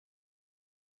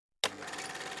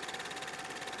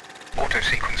Auto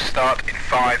sequence start in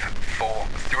 5, 4,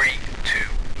 3, 2,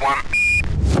 1.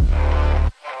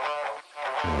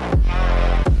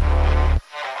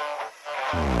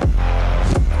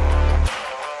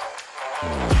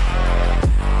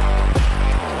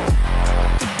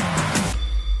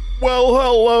 Well,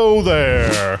 hello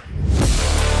there.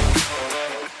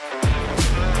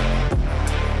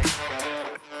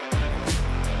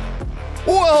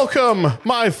 Welcome,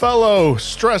 my fellow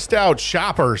stressed out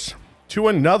shoppers, to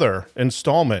another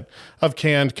installment of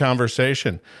Canned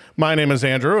Conversation. My name is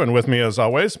Andrew, and with me, as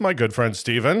always, my good friend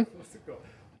Steven.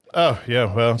 Oh, yeah,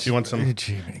 well, you want some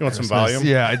volume?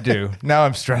 Yeah, I do. Now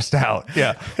I'm stressed out.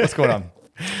 Yeah, what's going on?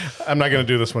 I'm not going to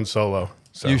do this one solo.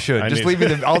 So you should. Just leave me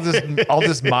I'll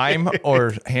just mime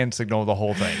or hand signal the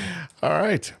whole thing. All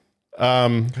right.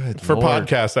 Good For Lord.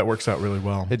 podcasts, that works out really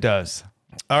well. It does.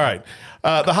 All right.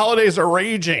 The holidays are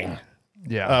raging.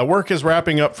 Yeah. Work is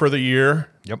wrapping up for the year.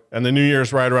 Yep. And the new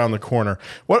year's right around the corner.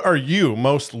 What are you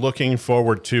most looking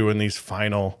forward to in these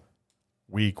final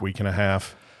week and a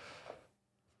half?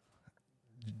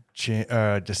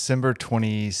 December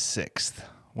 26th,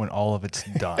 when all of it's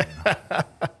done.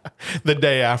 The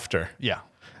day after. Yeah.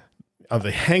 Of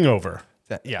the hangover.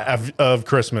 Of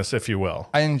Christmas, if you will.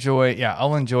 I'll enjoy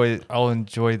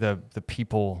the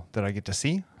people that I get to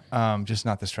see. Just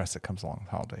not the stress that comes along with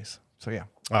holidays. So yeah.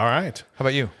 All right. How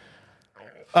about you?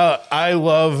 I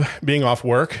love being off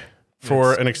work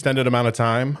for an extended amount of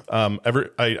time.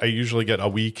 I usually get a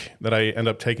week that I end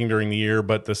up taking during the year,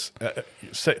 but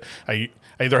I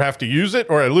either have to use it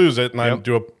or I lose it, and I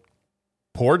do a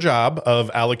poor job of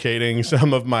allocating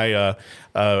some of my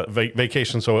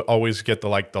vacation, so I always get the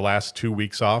last 2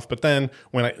 weeks off. But then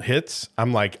when it hits,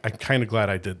 I'm kind of glad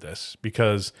I did this,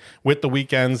 because with the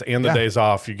weekends and the days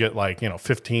off, you get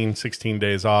 15, 16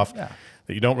 days off that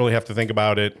you don't really have to think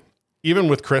about it. Even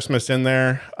with Christmas in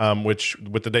there, which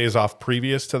with the days off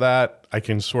previous to that, I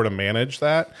can sort of manage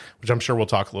that, which I'm sure we'll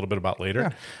talk a little bit about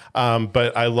later. Yeah.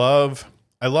 But I love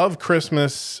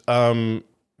Christmas,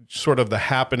 sort of the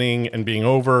happening and being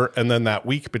over, and then that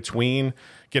week between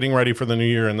getting ready for the new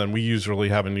year. And then we usually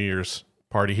have a New Year's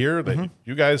party here that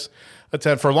you guys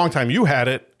attend. For a long time you had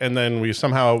it, and then we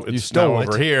somehow it's now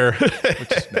over here.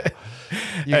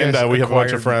 And we have a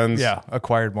bunch of friends. Yeah,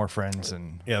 acquired more friends.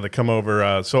 And they come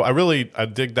over. So I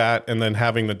dig that. And then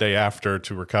having the day after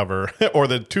to recover, or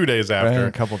the 2 days after.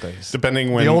 A couple days.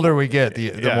 Depending when. The older we get,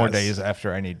 the more days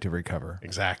after I need to recover.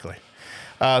 Exactly.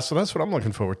 So that's what I'm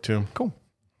looking forward to. Cool.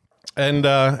 And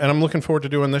I'm looking forward to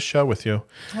doing this show with you.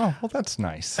 Oh, well, that's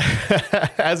nice.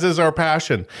 As is our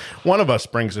passion. One of us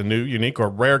brings a new, unique, or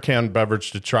rare canned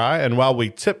beverage to try, and while we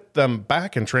tip them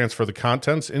back and transfer the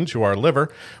contents into our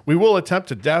liver, we will attempt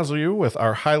to dazzle you with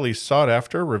our highly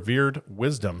sought-after, revered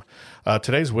wisdom.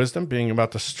 Today's wisdom being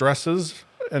about the stresses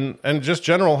and just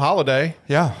general holiday,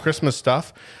 Christmas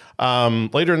stuff.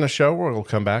 Later in the show, we'll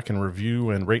come back and review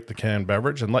and rate the canned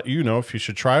beverage and let you know if you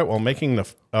should try it while making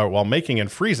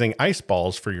and freezing ice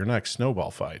balls for your next snowball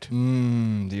fight.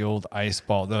 The old ice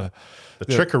ball, the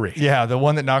trickery. Yeah, the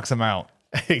one that knocks them out.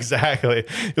 Exactly.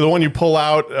 The one you pull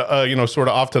out, sort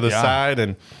of off to the side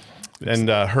and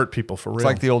hurt people for real. It's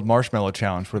like the old marshmallow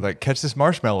challenge where catch this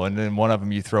marshmallow, and then one of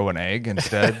them you throw an egg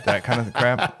instead, that kind of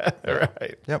crap.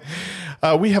 Right. Yep.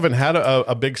 We haven't had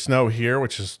a big snow here,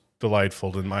 which is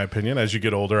delightful in my opinion. As you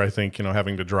get older, I think,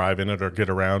 having to drive in it or get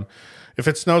around. If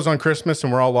it snows on Christmas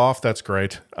and we're all off, that's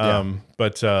great.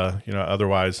 But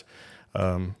otherwise,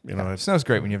 snow's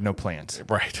great when you have no plans.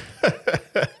 Right.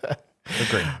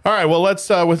 Great. All right. Well, let's,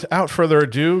 without further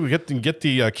ado, get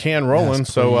the can rolling.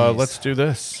 Yes, so let's do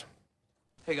this.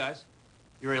 Hey guys,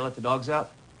 you ready to let the dogs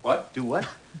out? What? Do what?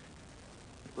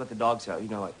 Let the dogs out.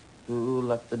 Who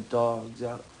let the dogs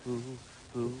out? Who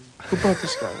brought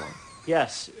this guy along?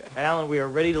 Yes, Alan, we are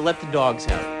ready to let the dogs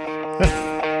out.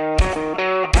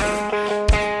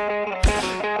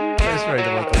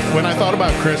 When I thought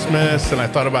about Christmas and I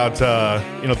thought about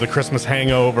the Christmas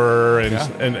hangover and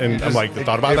I'm like,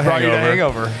 thought about the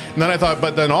hangover. And then I thought,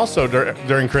 but then also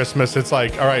during Christmas, it's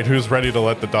like, all right, who's ready to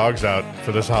let the dogs out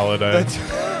for this holiday?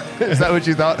 Is that what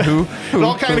you thought? Who? It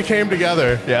all kind of came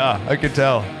together. Yeah, I could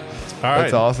tell. All right,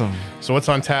 that's awesome. So what's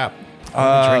on tap? What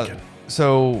are we drinking?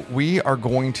 So we are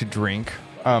going to drink.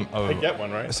 I get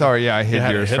one, right? Sorry, I hid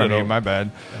yours from you. over. My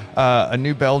bad. A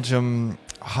New Belgium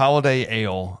holiday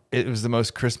ale. It was the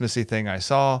most Christmassy thing I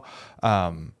saw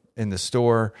in the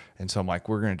store, and so I'm like,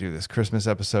 we're going to do this Christmas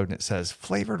episode, and it says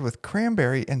flavored with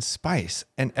cranberry and spice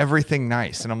and everything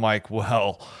nice, and I'm like,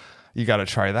 well, you got to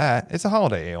try that. It's a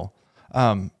holiday ale.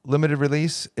 Limited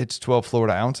release. It's 12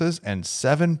 Florida ounces and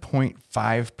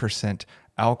 7.5%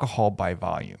 alcohol by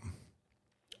volume.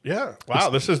 Yeah. Wow.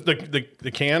 This is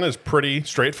the can is pretty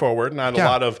straightforward. Not a Yeah,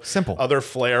 lot of simple. other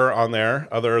flair on there,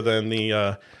 other than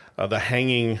the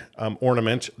hanging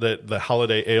ornament that the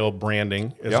Holiday Ale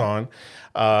branding is Yep. on.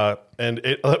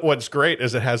 And what's great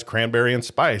is it has cranberry and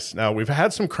spice. Now we've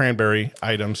had some cranberry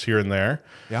items here and there.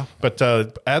 Yeah. But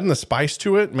adding the spice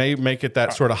to it may make it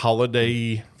that sort of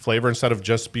holiday flavor instead of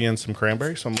just being some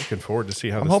cranberry. So I'm looking forward to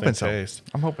see how I'm this hoping thing so. tastes.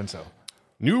 I'm hoping so.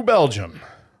 New Belgium.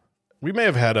 We may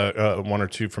have had a one or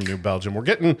two from New Belgium. We're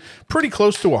getting pretty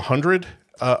close to 100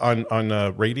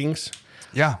 on ratings.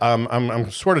 Yeah. I'm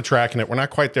sort of tracking it. We're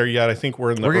not quite there yet. I think we're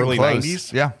in the We're getting early close.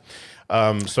 90s.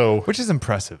 Yeah. So Which is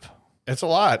impressive. it's a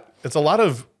lot. It's a lot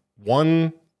of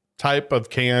one type of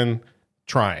can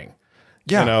trying.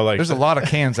 Yeah. You know, like there's a lot of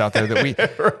cans out there that we,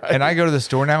 and I go to the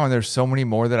store now and there's so many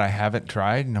more that I haven't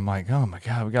tried. And I'm like, oh my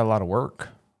God, we got a lot of work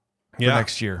for Yeah.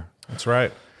 next year. That's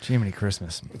right. Jiminy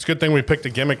Christmas. It's a good thing we picked a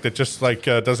gimmick that just like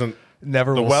doesn't.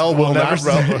 Never The will- well will we'll never not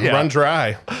run, yeah. run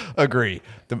dry. Agree.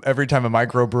 Every time a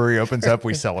microbrewery opens up,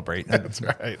 we celebrate. That's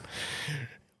right.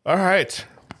 All right.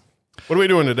 What are we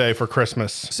doing today for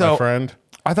Christmas, my friend?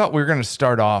 I thought we were going to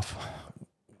start off.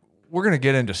 We're going to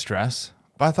get into stress,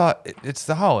 but I thought it's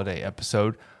the holiday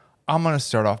episode. I'm going to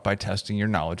start off by testing your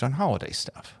knowledge on holiday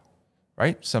stuff.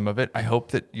 Right? Some of it I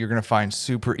hope that you're going to find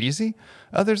super easy.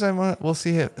 Others we'll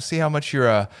see how much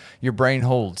your brain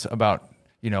holds about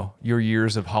your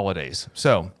years of holidays.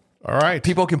 So All right.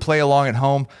 people can play along at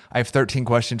home. I have 13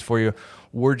 questions for you.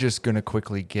 We're just going to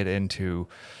quickly get into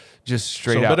just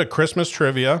straight So a out. bit of Christmas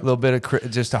trivia. A little bit of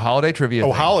just a holiday trivia.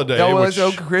 thing. holiday, Oh, which-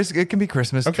 it can be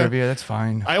Christmas trivia. That's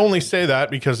fine. I only say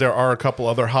that because there are a couple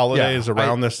other holidays Yeah,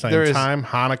 around this there same is- time.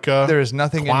 Hanukkah. There is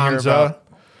nothing in here Kwanzaa. about.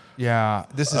 Yeah,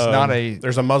 this is not a.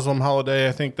 There's a Muslim holiday,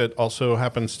 I think, that also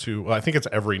happens to. Well, I think it's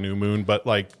every new moon, but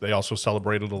like they also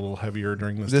celebrate it a little heavier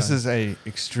during this. This time. is a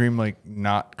extremely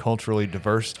not culturally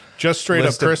diverse. just straight up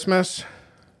list of- Christmas.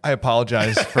 I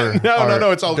apologize for.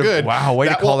 No, it's all good. Wow, way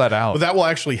to call that out. That will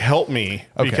actually help me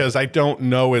Okay. because I don't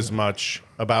know as much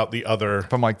about the other.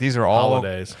 I'm like, these are all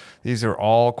Holidays. These are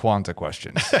all Kwanzaa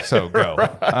questions. So go.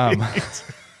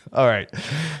 All right.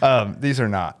 These are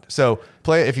not. So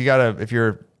play if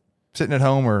you're sitting at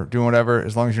home or doing whatever,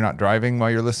 as long as you're not driving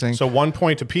while you're listening. So 1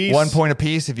 point apiece. 1 point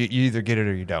apiece. If you either get it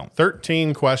or you don't.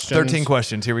 13 questions. 13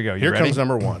 questions. Here we go. You Here ready? comes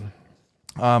number one.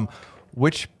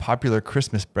 Which popular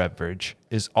Christmas beverage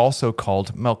is also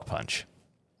called milk punch?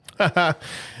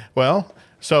 Well,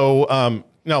 so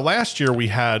now last year we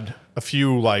had a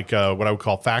few like what I would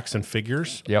call facts and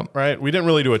figures. Yep. Right. We didn't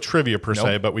really do a trivia per se,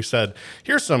 Nope. but we said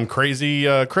here's some crazy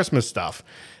Christmas stuff.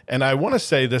 And I want to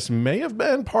say this may have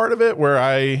been part of it where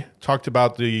I talked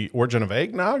about the origin of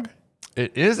eggnog.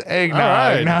 It is eggnog. All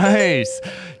right. Nice.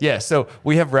 Yeah. So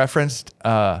we have referenced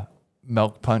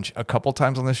milk punch a couple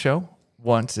times on the show.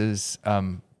 Once is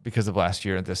because of last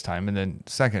year at this time, and then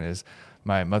second is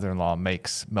my mother-in-law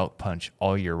makes milk punch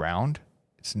all year round.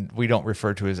 We don't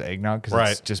refer to it as eggnog because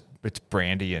Right. it's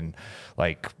brandy and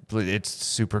like it's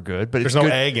super good. But There's it's no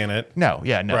good. egg in it. No,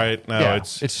 yeah, no, Right. No, Yeah.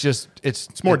 it's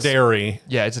it's more dairy.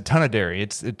 Yeah, it's a ton of dairy.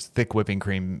 It's thick whipping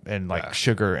cream and like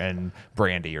sugar and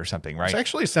brandy or something, right? It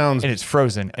actually sounds. And it's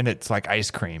frozen and it's like ice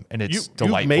cream and it's You've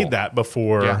delightful. made that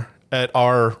before. Yeah. At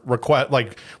our request,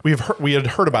 like we had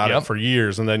heard about Yep. it for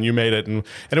years, and then you made it, and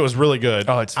it was really good.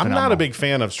 Oh, it's I'm not a phenomenal. big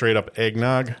fan of straight up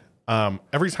eggnog.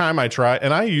 Every time I try,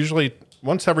 and I usually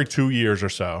once every 2 years or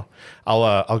so,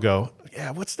 I'll go,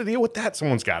 yeah, what's the deal with that?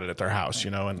 Someone's got it at their house,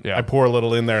 and Yeah. I pour a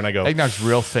little in there, and I go, Eggnog's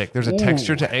real thick. There's a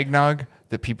texture to eggnog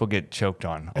that people get choked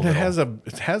on. and it has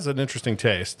an interesting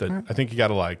taste that I think you got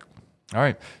to like. All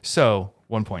right. So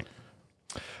 1 point.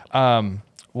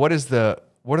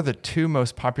 What are the two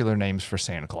most popular names for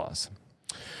Santa Claus?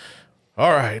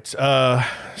 All right,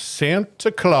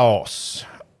 Santa Claus.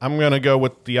 I'm gonna go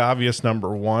with the obvious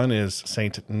number one is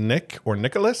Saint Nick or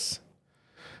Nicholas,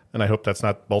 and I hope that's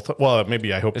not both. Well,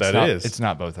 maybe I hope that is. It's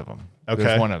not both of them. Okay.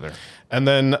 There's one other. And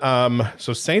then,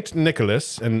 so Saint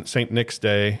Nicholas and Saint Nick's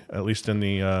Day, at least in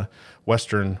the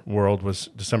Western world, was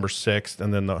December 6th,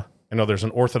 and then I know there's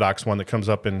an Orthodox one that comes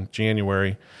up in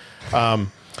January.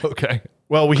 Okay.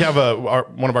 Well, we have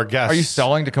one of our guests. Are you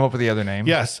stalling to come up with the other name?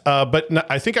 Yes, but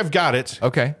I think I've got it.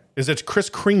 Okay. Is it's Kris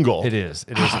Kringle? It is.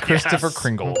 It is Christopher yes.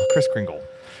 Kringle. Kris Kringle.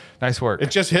 Nice work. It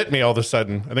just hit me all of a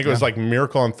sudden. I think it was like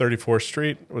Miracle on 34th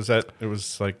Street. It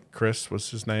was like Chris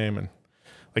was his name, and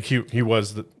like he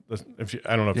was the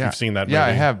I don't know if Yeah. you've seen that. Yeah, I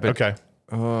movie. have, but- okay.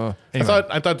 Anyway.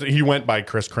 I thought that he went by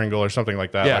Kris Kringle or something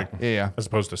like that. Yeah, like, yeah. As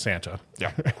opposed to Santa.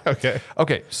 Yeah. Okay.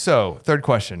 Okay. So third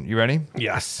question. You ready?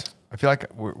 Yes. I feel like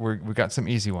we got some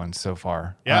easy ones so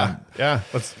far. Yeah.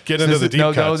 Let's get into the deep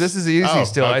cuts. No, this is easy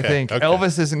still. I okay, think okay.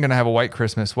 Elvis isn't going to have a white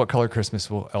Christmas. What color Christmas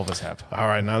will Elvis have? All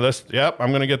right, now this. Yep, I'm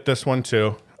going to get this one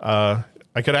too. I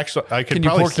could Can you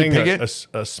probably Porky sing Pig a it?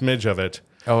 smidge of it.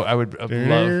 Oh, I would love.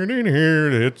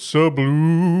 It's a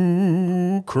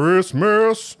blue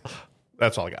Christmas.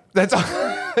 That's all I got. That's all.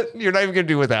 You're not even going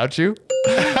to do Without You?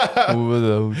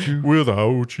 Without You.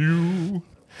 Without you.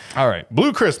 All right.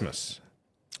 Blue Christmas.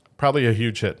 Probably a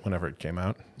huge hit whenever it came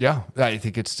out. Yeah, I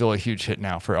think it's still a huge hit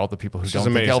now for all the people who Which don't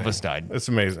is think amazing. Elvis died. It's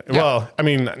amazing. Yeah. Well, I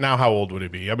mean, now how old would he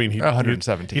be? I mean,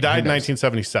 117. He died in Who knows?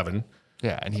 1977,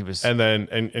 Yeah, and he was. and then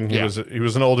and he Yeah. was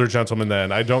an older gentleman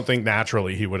then. I don't think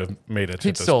naturally he would have made it.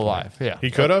 He's still alive. Yeah, He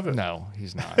could have? No,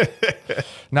 he's not.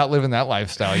 Not living that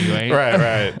lifestyle. You ain't.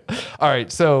 Right. All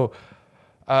right. So,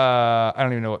 I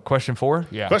don't even know what question 4.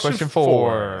 Yeah. Question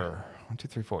 4. 1, 2,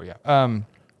 3, 4. Yeah.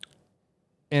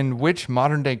 In which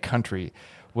modern day country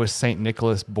was Saint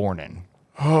Nicholas born in?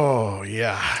 Oh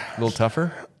yeah. A little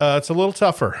tougher. It's a little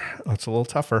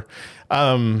tougher.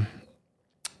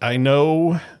 I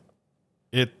know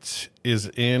it is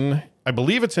in. I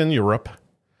believe it's in Europe,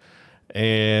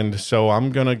 and so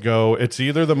I'm gonna go. It's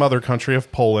either the mother country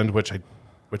of Poland, which I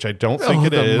don't think it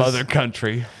the is. mother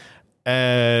country.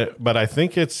 But I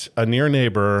think it's a near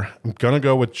neighbor. I'm gonna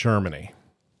go with Germany.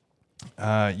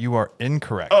 You are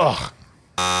incorrect. Ugh,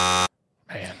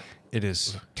 man. It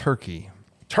is Turkey.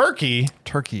 Turkey.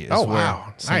 Turkey is Oh where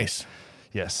wow, nice.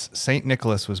 Yes, Saint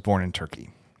Nicholas was born in Turkey.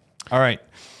 All right,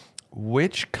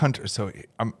 which country? So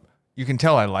you can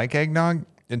tell I like eggnog,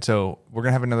 and so we're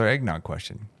gonna have another eggnog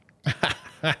question.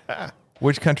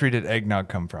 Which country did eggnog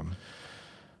come from?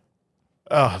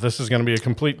 Oh, this is gonna be a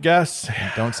complete guess.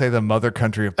 Don't say the mother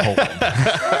country of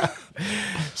Poland.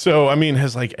 So, I mean,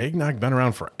 has like eggnog been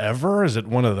around forever? Is it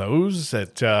one of those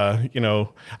that,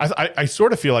 I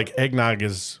sort of feel like eggnog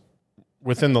is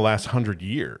within the last 100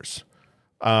 years,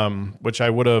 which I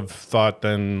would have thought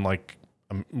then like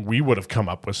we would have come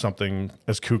up with something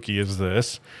as kooky as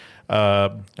this.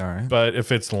 All right. But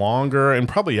if it's longer, and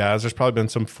probably has, there's probably been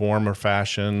some form or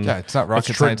fashion. Yeah, it's not rocket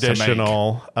that's science to make.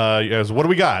 traditional. Yes. What do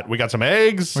we got? We got some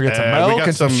eggs. We got some and milk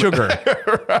and some sugar.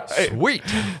 Right. Sweet.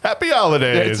 Happy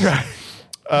holidays.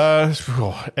 That's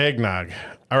right. Eggnog.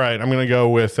 All right, I'm gonna go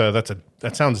with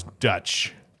that sounds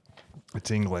Dutch. It's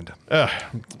England.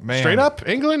 Man. Straight up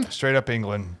England. Straight up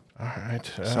England. All right,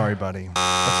 Sorry, buddy.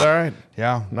 that's all right.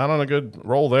 Yeah. Not on a good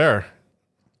roll there.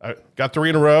 I got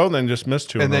 3 in a row, then just missed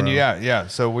 2. And in then a row. yeah.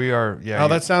 So we are Oh,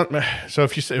 that sound. So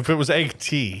if it was egg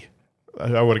tea,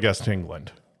 I would have guessed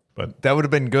England. But that would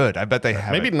have been good. I bet they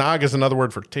have maybe it. nog is another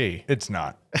word for tea. It's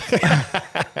not.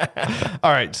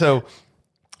 All right. So,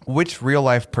 which real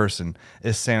life person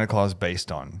is Santa Claus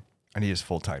based on? I need his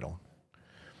full title.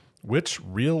 Which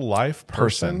real life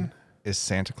person? Is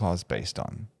Santa Claus based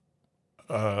on?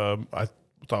 I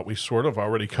thought we sort of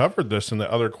already covered this in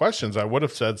the other questions. I would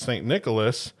have said Saint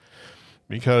Nicholas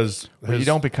because Well, you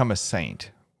don't become a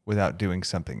saint without doing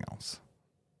something else,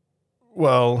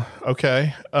 Well,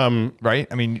 okay. right?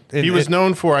 I mean, He was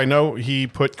known for. I know he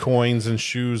put coins in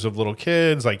shoes of little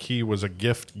kids. Like he was a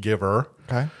gift giver.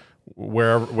 okay.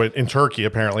 Wherever in Turkey,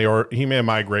 apparently, or he may have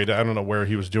migrated. I don't know where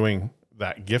he was doing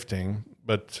that gifting,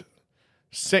 but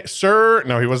Sir,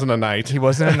 no, he wasn't a knight. He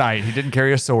wasn't a knight. He didn't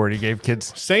carry a sword. He gave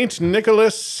kids. Saint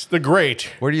Nicholas the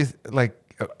Great. Where do you like?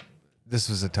 This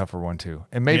was a tougher one too,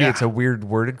 and maybe Yeah. it's a weird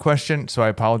worded question. So I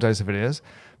apologize if it is.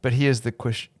 But he is the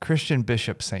Christian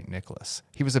bishop Saint Nicholas.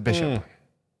 He was a bishop.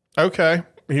 Okay,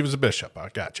 he was a bishop. I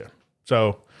gotcha.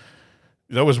 So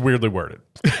that was weirdly worded.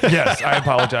 Yes, I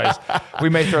apologize. We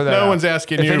may throw that. No out. one's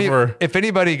asking you for- If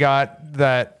anybody got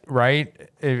that right,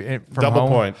 from Double home,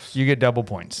 points. You get double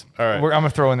points. All right. I'm gonna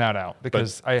throwing that out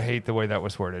because I hate the way that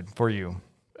was worded for you.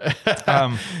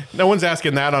 No one's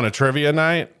asking that on a trivia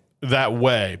night that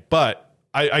way, but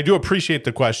I do appreciate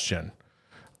the question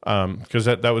because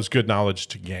that was good knowledge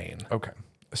to gain. Okay,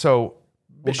 so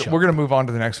Bishop. we're gonna move on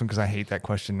to the next one because I hate that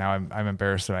question. Now I'm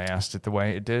embarrassed that I asked it the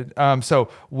way it did. So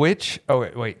which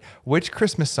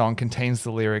Christmas song contains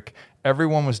the lyric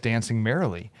 "Everyone was dancing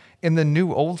merrily" in the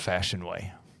new old-fashioned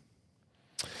way?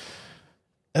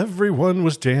 Everyone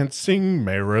was dancing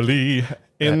merrily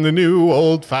in the new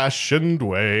old-fashioned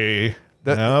way.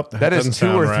 Nope, that is doesn't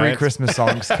 2 or sound 3 right. Christmas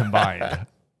songs combined.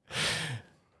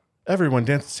 Everyone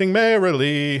dancing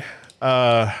merrily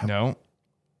No.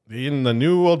 in the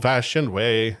new old-fashioned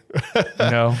way.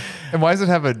 No. And why does it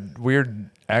have a weird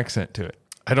accent to it?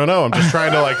 I don't know. I'm just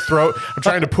trying to I'm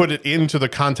trying to put it into the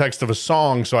context of a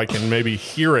song so I can maybe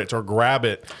hear it or grab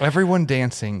it. Everyone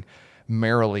dancing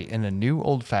merrily in a new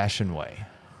old-fashioned way.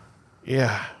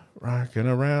 Yeah. Rocking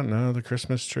around the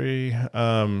Christmas tree.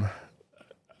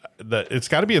 It's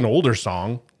got to be an older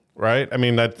song, right? I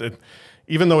mean,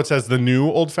 even though it says the new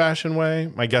old-fashioned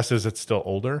way, my guess is it's still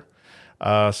older.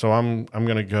 So I'm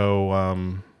gonna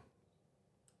go.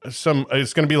 It's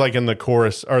gonna be like in the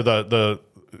chorus or the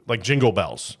like Jingle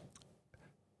Bells.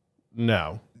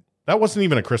 No, that wasn't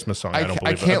even a Christmas song. I don't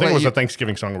believe it. I think it was a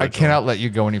Thanksgiving song. Originally. I cannot let you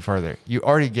go any further. You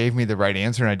already gave me the right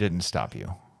answer, and I didn't stop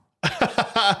you.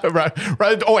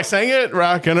 right. Oh, I sang it.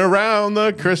 Rocking around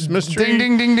the Christmas tree.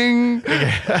 Ding, ding, ding, ding.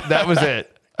 That was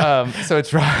it. So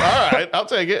it's right. All right, I'll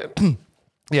take it.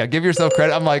 Yeah, give yourself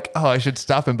credit. I'm like, oh, I should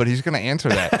stop him, but he's going to answer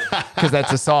that because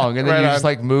that's a song. And then you just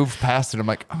like move past it. I'm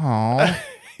like, oh,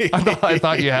 I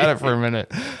thought you had it for a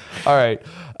minute. All right.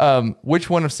 Which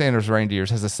one of Santa's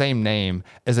reindeers has the same name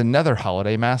as another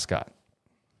holiday mascot?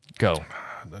 Go.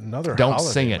 Another Don't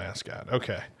holiday sing it. mascot.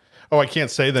 Okay. Oh, I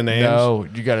can't say the names? No,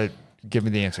 you got to give me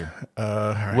the answer.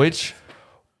 All right. Which,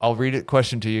 I'll read it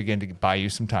question to you again to buy you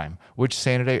some time. Which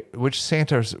of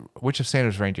Santa's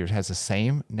reindeers has the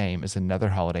same name as another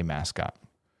holiday mascot?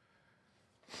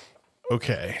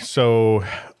 Okay, so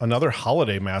another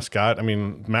holiday mascot. I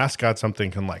mean, mascots I'm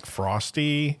thinking like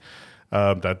Frosty.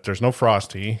 That there's no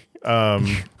Frosty.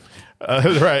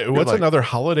 Right. What's like- another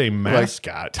holiday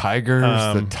mascot? Like Tigers,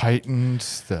 the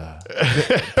Titans, the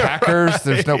Packers.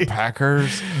 There's no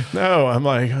Packers. No, I'm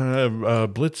like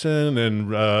Blitzen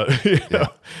and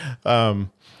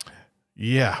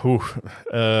yeah.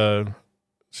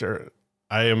 Sure.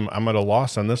 I'm at a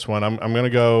loss on this one. I'm gonna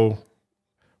go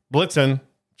Blitzen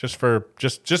just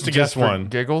to guess For one.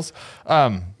 giggles.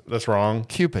 That's wrong.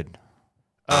 Cupid.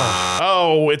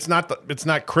 Oh, it's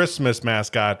not Christmas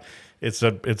mascot. It's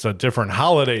a different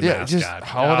holiday mascot. Just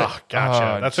holiday. Oh,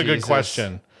 gotcha. That's a good Jesus.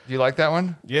 question. Do you like that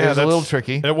one? Yeah, it was a that's little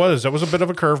tricky. It was. That was a bit of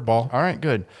a curveball. All right,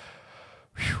 good.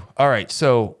 Whew. All right.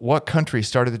 So, what country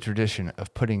started the tradition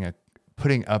of putting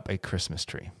up a Christmas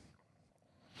tree?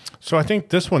 So I think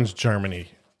this one's Germany.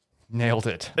 Nailed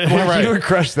it. Right. You would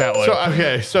crush that one.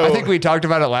 So I think we talked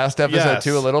about it last episode Yes.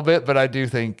 too a little bit, but I do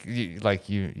think you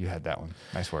had that one.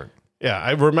 Nice work. yeah,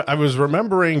 I was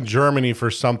remembering Germany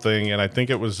for something, and I think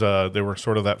it was they were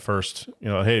sort of that first.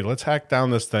 Hey, let's hack down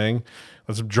this thing.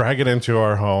 Let's drag it into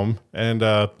our home and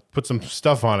put some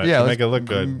stuff on it to make it look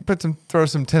good. Throw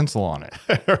some tinsel on it.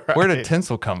 Right. Where did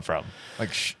tinsel come from?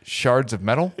 Like shards of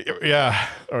metal? Yeah,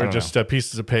 or just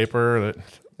pieces of paper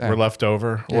that were left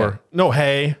over, or no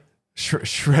hay.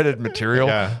 Shredded material.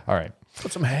 Yeah. All right.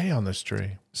 Put some hay on this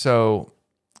tree. So,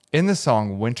 in the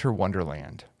song Winter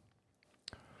Wonderland,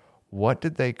 what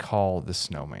did they call the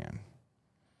snowman?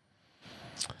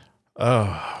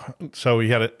 So we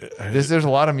had it. There's a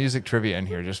lot of music trivia in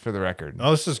here, just for the record.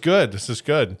 Oh, this is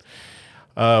good.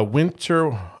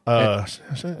 Winter,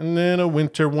 and then a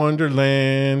winter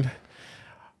wonderland.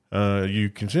 You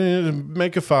can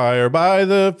make a fire by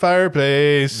the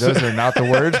fireplace. Those are not the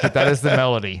words, but that is the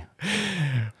melody.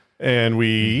 And we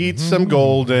eat some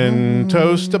golden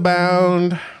toast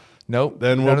abound. Nope.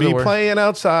 Then we'll be playing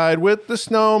outside with the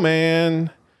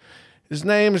snowman. His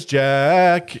name is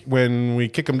Jack. When we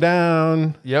kick him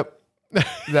down. Yep.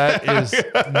 That is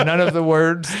none of the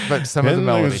words, but some of the In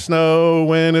melody. the snow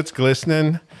when it's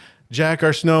glistening. Jack,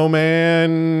 our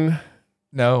snowman.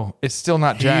 No, it's still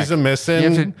not Jack. He's a You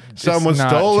missing. have to- Someone it's not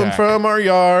stole him Jack. from our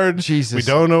yard. Jesus. We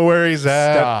don't know where he's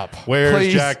at. Stop. Where's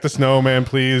Please. Jack the snowman?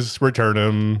 Please return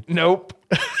him. Nope.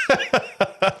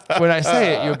 When I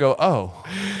say it, you'll go, oh.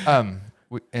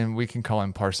 And we can call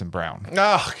him Parson Brown.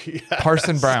 Oh, yes.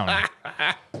 Parson Brown.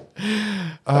 Oh,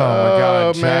 my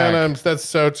God. Jack. Man, that's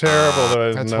so terrible that I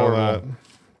didn't That's know horrible. that.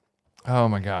 Oh,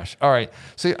 my gosh. All right.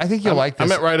 So I think you'll like this.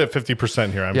 I'm at right at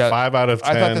 50% here. I'm Yeah, 5 out of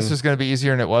 10. I thought this was going to be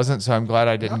easier, and it wasn't, so I'm glad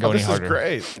I didn't go any this harder. is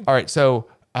great. All right. So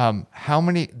how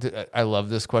many – I love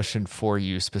this question for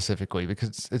you specifically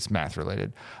because it's math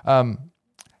related.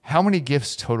 How many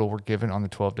gifts total were given on the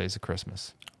 12 days of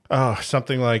Christmas? Oh,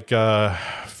 something like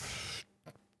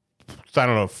I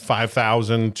don't know,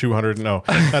 5,200. No,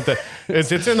 not that.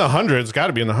 It's in the hundreds. Got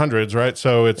to be in the hundreds, right?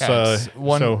 So it's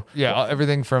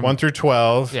everything from 1 through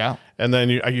 12. Yeah. And then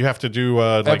you have to do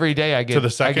like every day I get to the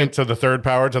second, to the third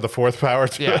power, to the fourth power,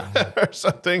 or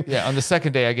something. Yeah, on the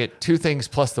second day I get 2 things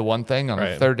plus the 1 thing. On the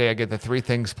Right. third day I get the 3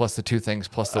 things plus the 2 things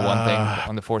plus the 1 thing.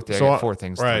 On the fourth day so I get 4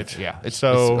 things. right. Yeah, it's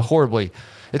So- horribly.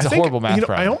 It's I a think, horrible math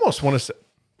problem. I almost want to say.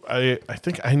 I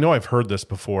think I know I've heard this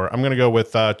before. I'm going to go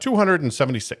with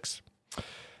 276.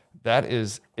 That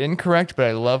is incorrect, but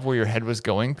I love where your head was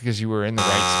going because you were in the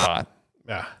right spot.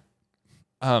 Yeah.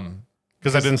 Um,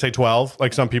 Because I didn't say 12,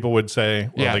 like some people would say.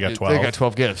 Well, they got 12. They got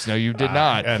 12 gifts. No, you did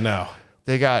not. Yeah, no.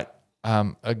 They got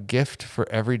A gift for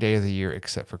every day of the year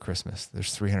except for Christmas.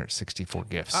 There's 364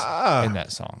 gifts in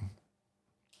that song.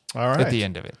 All right. At the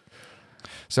end of it.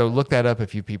 So look that up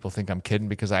if you people think I'm kidding,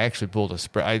 because I actually pulled a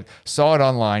spread. I saw it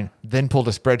online, then pulled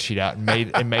a spreadsheet out and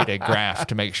made a graph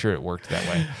to make sure it worked that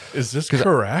way. Is this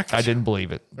correct? I didn't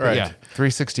believe it. But Right. yeah,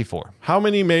 364. How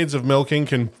many maids of milking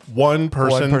can one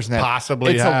person, have.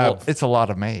 possibly it's have? It's a lot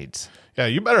of maids. Yeah,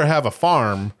 you better have a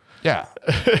farm Yeah.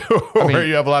 where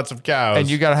you have lots of cows. And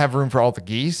you got to have room for all the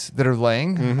geese that are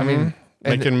laying. I mean,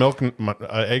 making milk,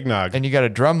 eggnog. and you got a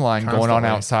drum line going on Constantly.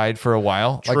 outside for a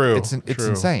while. True, It's true.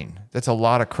 insane. That's a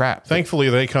lot of crap. Thankfully,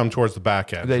 they come towards the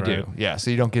back end. They right? do. Yeah. So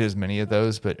you don't get as many of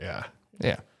those, but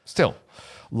Yeah. Still,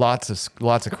 lots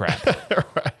of crap.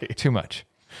 Right. Too much.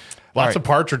 Lots right. of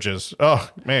partridges. Oh,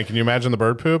 man. Can you imagine the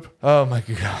bird poop? Oh my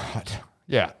God.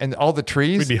 Yeah. And all the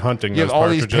trees. We'd be hunting You have those all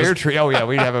these partridges. pear trees. Oh yeah.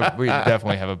 We'd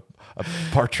definitely have a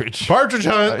partridge. Partridge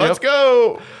hunt. Let's Yep.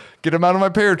 go. Get them out of my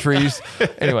pear trees.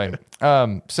 Anyway.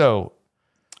 So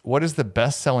what is the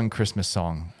best-selling Christmas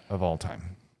song of all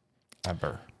time?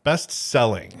 Ever. Best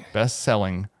selling.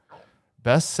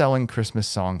 Best-selling Christmas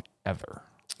song ever.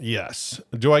 Yes.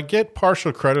 Do I get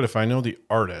partial credit if I know the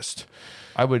artist?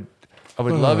 I would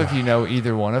love if you know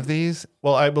either one of these.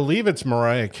 Well, I believe it's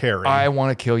Mariah Carey. I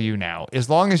want to kill you now. As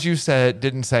long as you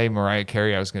didn't say Mariah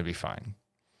Carey, I was going to be fine.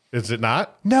 Is it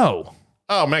not? No.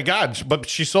 Oh my God! But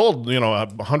she sold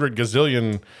 100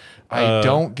 gazillion. I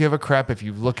don't give a crap if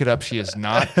you look it up. She is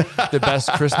not the best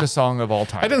Christmas song of all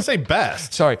time. I didn't say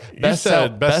best. Sorry, You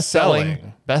said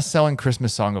best-selling. best-selling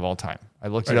Christmas song of all time. I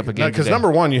looked it up again Because today.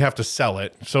 number one, you have to sell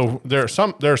it. So there are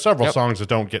several Yep. songs that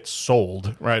don't get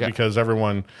sold, right? Yeah. Because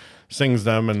everyone sings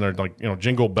them, and they're like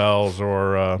Jingle Bells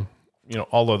or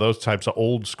all of those types of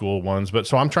old school ones. But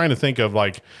so I'm trying to think of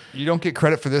like You don't get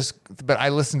credit for this, but I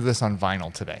listened to this on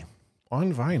vinyl today.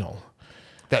 on vinyl.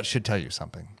 That should tell you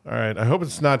something. All right, I hope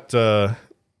it's not Paul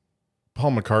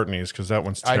McCartney's because that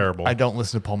one's terrible. I don't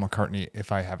listen to Paul McCartney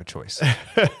if I have a choice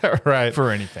right.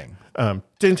 for anything.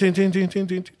 Din, din, din, din, din, din,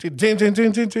 din, din, din,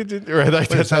 din, din, din, din. Right, like,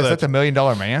 Is that's how that the $1 Million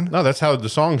Man? No, that's how the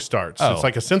song starts. Oh. It's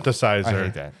like a synthesizer. I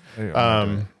hate that.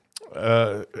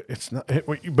 It's not,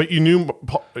 but you knew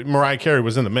Mariah Carey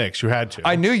was in the mix. You had to.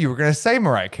 I knew you were going to say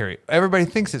Mariah Carey. Everybody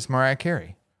thinks it's Mariah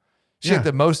Carey. She Yeah. had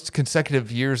the most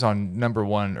consecutive years on number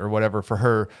one or whatever for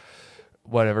her,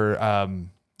 whatever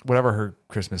her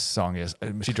Christmas song is.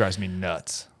 She drives me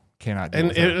nuts. Cannot do And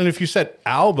with her. and if you said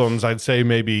albums, I'd say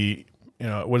maybe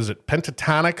what is it?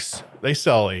 Pentatonics. They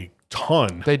sell a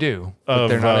ton. They do, but of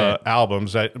they're not it.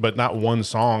 albums, but not one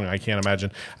song. I can't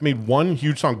imagine. I mean, one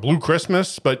huge song, "Blue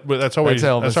Christmas," but that's always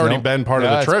Elvis, that's already no. been part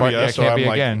Yeah, of it's the part- trivia. yeah, it so can't I'm be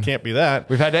like, again. it can't be that.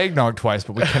 We've had eggnog twice,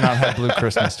 but we cannot have Blue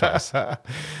Christmas twice.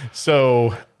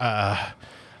 So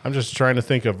I'm just trying to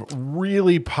think of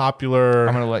really popular.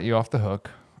 I'm going to let you off the hook.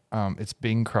 It's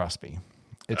Bing Crosby.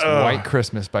 It's White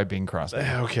Christmas by Bing Crosby.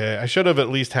 Okay, I should have at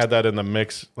least had that in the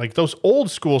mix. Like those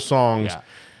old school songs. Yeah.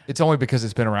 It's only because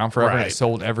it's been around forever and Right. it's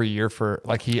sold every year for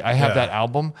I have Yeah. that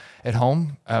album at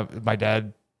home. My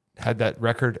dad had that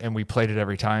record and we played it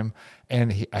every time.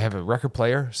 And I have a record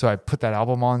player. So I put that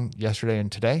album on yesterday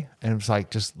and today and it was like,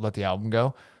 just let the album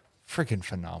go. Freaking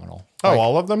phenomenal. Oh,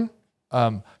 all of them?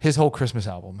 His whole Christmas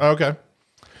album. Okay.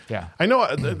 Yeah. I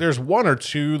know there's one or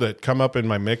two that come up in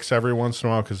my mix every once in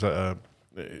a while because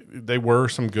they were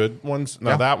some good ones.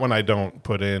 Now, Yeah. that one I don't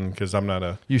put in because I'm not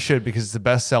a You should, because it's the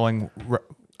best selling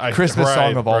Christmas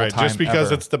song of all time. Just because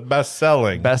ever. it's the best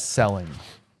selling. Best selling.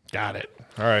 Got it.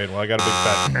 All right. Well, I got a big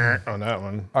fat on that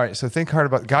one. All right. So think hard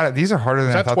about, got it. These are harder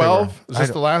than Is I that thought 12? they were. Is this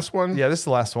the last one? Yeah, this is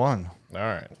the last one. All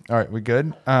right. All right, we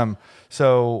good?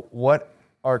 So what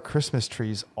are Christmas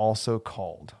trees also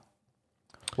called?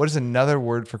 What is another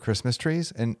word for Christmas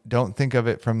trees? And don't think of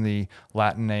it from the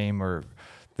Latin name or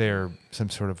they're some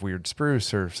sort of weird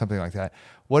spruce or something like that.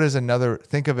 What is another,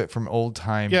 think of it from old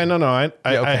time. Yeah, no. I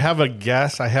okay. have a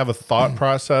guess. I have a thought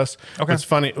process. Okay. It's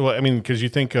funny. Well, I mean, because you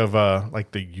think of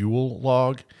like the Yule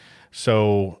log.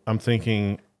 So I'm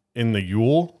thinking in the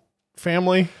Yule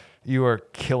family. You are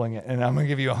killing it. And I'm going to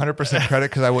give you 100% credit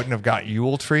because I wouldn't have got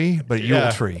Yule tree, but Yule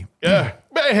Yeah. tree. Yeah.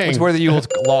 Bang. It's where the Yule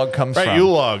log comes Right, from.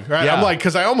 Yule log. Right. Yeah. I'm like,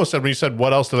 because I almost said when you said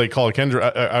what else do they call it,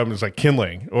 Kendra? I was like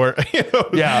kindling, or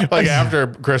Yeah. like after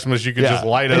Christmas you could just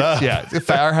light it up. Yeah, it's a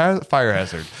fire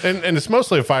hazard. And it's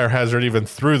mostly a fire hazard even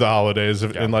through the holidays,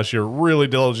 unless you're really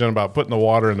diligent about putting the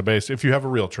water in the base. If you have a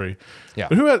real tree, Yeah.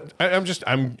 But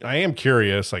I am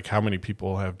curious, like how many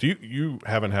people have? Do you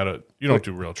haven't had a? You don't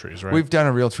do real trees, right? We've done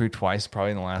a real tree twice,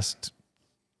 probably in the last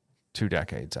 2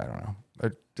 decades. I don't know,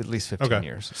 or at least 15 Okay.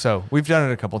 years. So we've done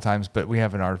it a couple times, but we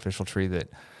have an artificial tree that,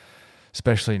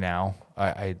 especially now,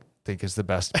 I think is the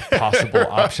best possible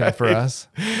option for us.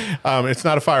 It's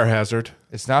not a fire hazard.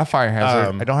 It's not a fire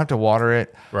hazard. I don't have to water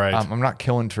it. Right. I'm not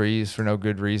killing trees for no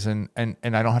good reason, and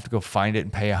I don't have to go find it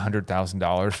and pay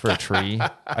 $100,000 for a tree.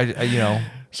 I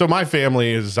So my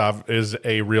family is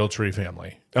a real tree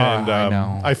family, and I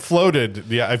know. I floated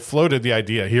the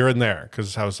idea here and there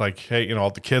because I was like, hey,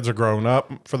 all the kids are growing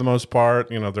up for the most part.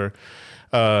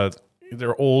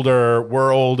 They're older.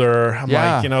 We're older. I'm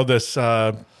like, this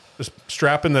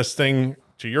strapping this thing.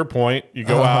 To your point, you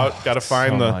go out, got to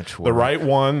find the right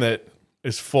one that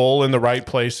is full in the right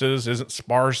places, isn't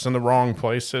sparse in the wrong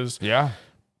places. Yeah.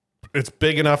 It's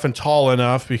big enough and tall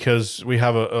enough because we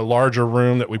have a larger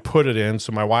room that we put it in.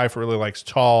 So my wife really likes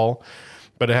tall,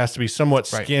 but it has to be somewhat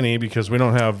skinny because we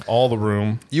don't have all the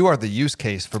room. You are the use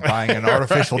case for buying an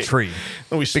artificial tree.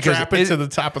 And we strap it to the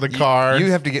top of the car. You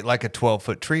have to get like a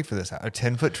 12-foot tree for this house, a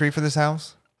 10-foot tree for this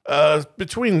house?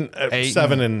 Between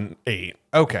 7 and 8.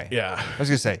 Okay. Yeah. I was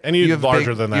gonna say, And you have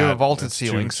larger than that. You have a vaulted It's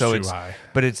ceiling, too so it's high.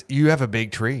 but you have a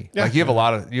big tree. Yeah. Like you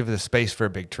have the space for a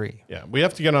big tree. Yeah, we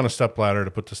have to get on a step ladder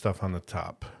to put the stuff on the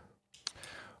top.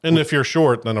 And if you're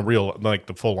short, then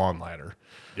the full-on ladder.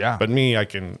 Yeah. But me, I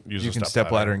can use you a can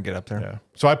step ladder and get up there. Yeah.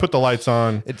 So I put the lights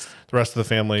on. It's the rest of the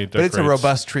family But it's a decorates.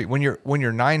 robust tree. When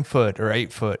you're 9 foot or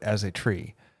 8 foot as a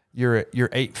tree, you're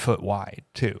 8 foot wide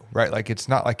too, right? Like it's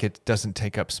not like it doesn't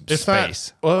take up some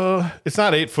space. It's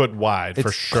not 8 foot wide for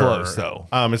It's sure. close, though.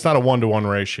 It's not a 1-to-1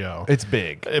 ratio. It's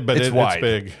big, but it's wide. It's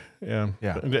big. Yeah.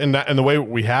 Yeah. And the way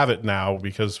we have it now,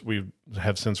 because we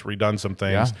have since redone some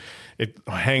things, it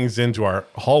hangs into our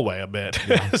hallway a bit.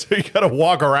 So you got to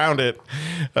walk around it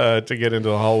to get into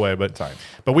the hallway.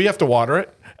 But we have to water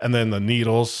it, and then the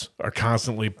needles are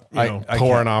constantly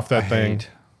pouring off that thing.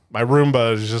 My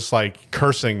Roomba is just like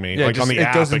cursing me, on the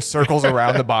app. It goes in circles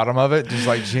around the bottom of it, just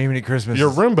like Jiminy Christmas. Your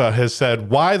Roomba has said,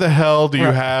 "Why the hell do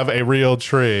you have a real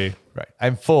tree?" Right.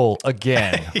 I'm full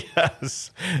again.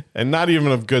 Yes. And not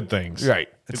even of good things. Right.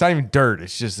 It's not even dirt.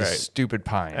 It's just a stupid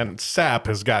pine. And sap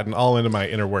has gotten all into my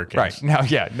inner workings.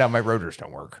 Right. Now my rotors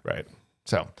don't work. Right.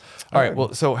 So, all right.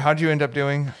 Well, so how'd you end up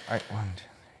doing? 1, 2, 3,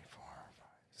 4,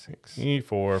 5, 6. 3,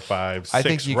 4, 5, 6 I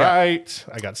think you right.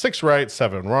 I got 6 right,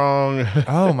 7 wrong.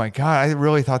 Oh my God. I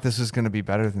really thought this was going to be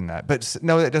better than that. But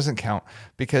no, that doesn't count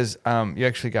because you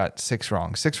actually got 6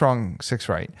 wrong. 6 wrong, 6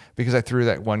 right. Because I threw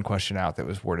that one question out that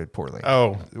was worded poorly.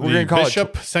 Oh, we're going to call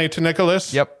Bishop St.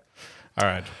 Nicholas? Yep. All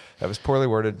right. That was poorly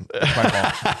worded. It's my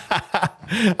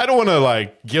fault. I don't want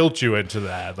to guilt you into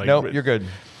that. No, you're good.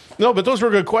 No, but those were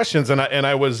good questions, and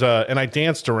I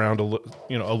danced around a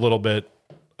little bit.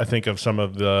 I think of some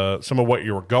of what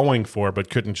you were going for,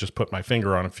 but couldn't just put my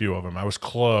finger on a few of them. I was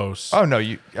close. Oh no,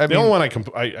 the only one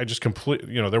I just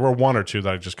completely, there were 1 or 2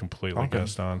 that I just completely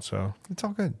guessed on. So it's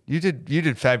all good. You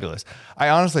did fabulous. I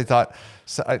honestly thought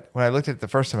when I looked at it the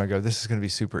first time, I go, this is going to be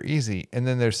super easy, and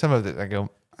then there's some of it I go,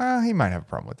 he might have a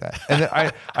problem with that. And then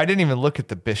I didn't even look at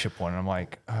the Bishop one. I'm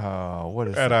like, oh, what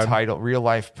is the title? Real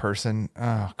life person.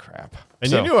 Oh crap.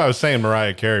 And you knew I was saying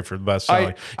Mariah Carey for the best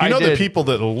selling. The people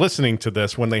that are listening to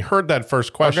this, when they heard that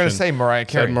first question, I'm going to say Mariah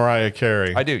Carey. Said Mariah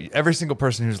Carey. I do. Every single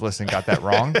person who's listening got that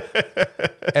wrong.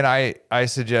 And I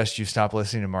suggest you stop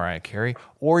listening to Mariah Carey,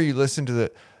 or you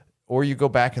go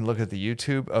back and look at the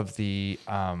YouTube of the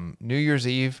New Year's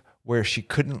Eve where she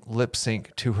couldn't lip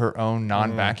sync to her own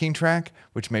non-backing track,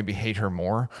 which made me hate her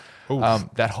more.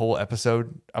 That whole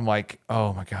episode, I'm like,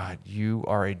 oh my God, you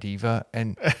are a diva.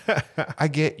 And I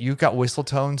get you got whistle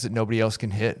tones that nobody else can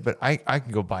hit, but I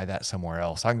can go buy that somewhere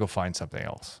else. I can go find something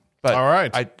else. But all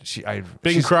right,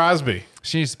 Bing Crosby.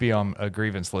 She needs to be on a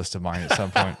grievance list of mine at some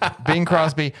point. Bing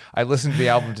Crosby. I listened to the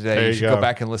album today. You should go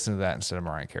back and listen to that instead of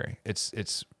Mariah Carey.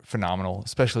 It's phenomenal,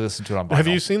 especially listen to it on vinyl. Have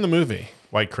you seen the movie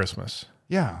White Christmas?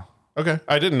 Yeah. Okay,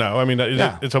 I didn't know. I mean,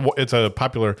 it's a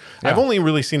popular. Yeah. I've only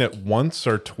really seen it once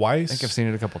or twice. I think I've seen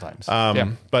it a couple times.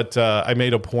 But I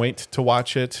made a point to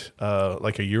watch it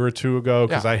like a year or 2 ago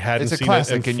because I hadn't seen it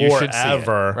in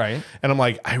forever. Right? And I'm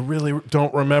like, I really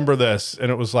don't remember this. And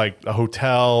it was like a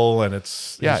hotel, and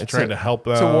it's trying to help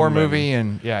them. It's a war movie,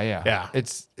 and yeah.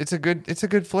 It's a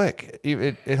good flick.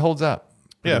 It holds up.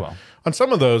 Well. On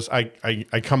some of those,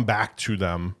 I come back to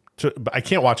them. But I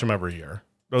can't watch them every year.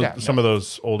 Some of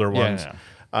those older ones.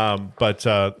 But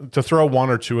to throw 1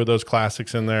 or 2 of those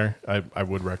classics in there, I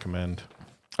would recommend.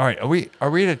 All right. Are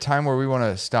we at a time where we want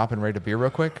to stop and rate a beer real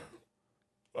quick?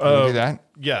 Can we do that?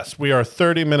 Yes, we are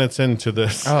 30 minutes into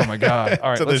this. Oh my God. All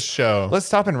right. This show. Let's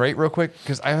stop and rate real quick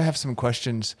because I have some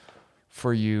questions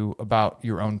for you about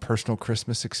your own personal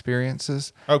Christmas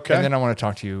experiences. Okay. And then I want to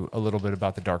talk to you a little bit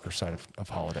about the darker side of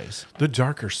holidays. The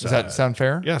darker side. Does that sound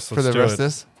fair? Yes, for the rest of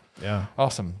this? Yeah.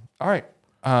 Awesome. All right.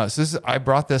 So I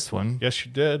brought this one. Yes,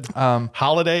 you did.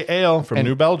 Holiday Ale from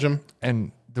New Belgium.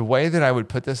 And the way that I would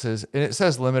put this is, and it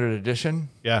says limited edition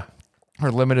Yeah.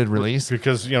 or limited release.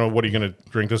 Because, what are you going to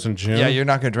drink this in June? Yeah, you're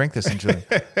not going to drink this in June.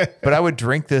 But I would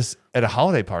drink this at a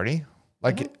holiday party.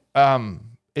 Like,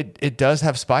 it does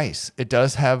have spice. It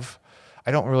does have,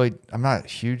 I'm not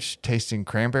huge tasting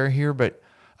cranberry here, but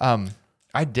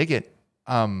I dig it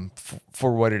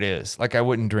for what it is. Like, I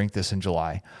wouldn't drink this in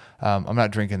July. I'm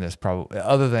not drinking this probably,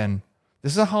 other than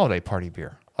this is a holiday party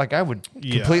beer. Like, I would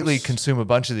completely consume a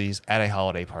bunch of these at a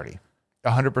holiday party.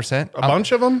 100%. A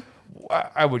bunch of them?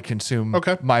 I would consume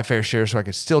Okay. my fair share so I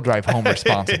could still drive home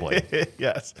responsibly.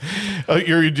 Yes.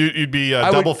 You'd be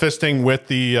double fisting with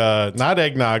the, not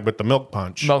eggnog, but the milk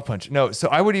punch. Milk punch. No, so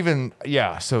I would even,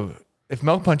 so if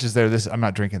milk punch is there, I'm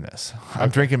not drinking this. I'm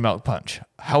drinking milk punch.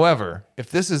 However, if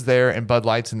this is there and Bud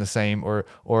Light's in the same or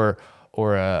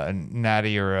a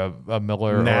Natty or a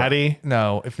Miller. Natty?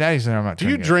 No, if Natty's there, I'm not Do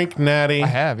drinking you drink Natty? I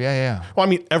have, yeah. Well, I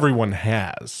mean, everyone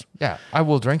has. Yeah, I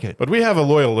will drink it. But we have a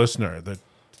loyal listener that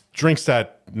drinks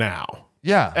that now.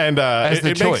 Yeah. And as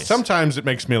the choice. Sometimes it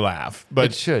makes me laugh. But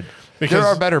It should. because- There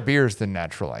are better beers than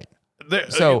Natural Light.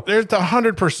 So there's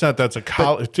 100% that's a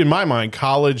college. In my mind,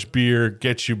 college beer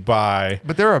gets you by.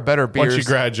 But there are better beers you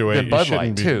graduate, than you Bud shouldn't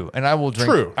Light be- too. And I will drink.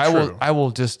 True, true.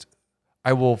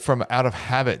 I will from out of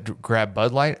habit grab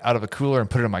Bud Light out of a cooler and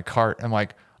put it in my cart. I'm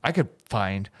like, I could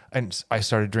find, and I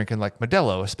started drinking like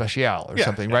Modelo Especial or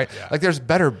something, right? yeah. Like there's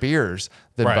better beers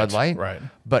than Right, Bud Light, right.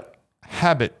 But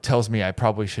habit tells me I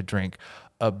probably should drink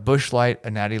a Busch Light,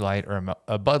 a Natty Light, or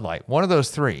a Bud Light. One of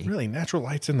those three. Really, natural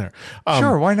light's in there.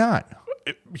 Sure, why not?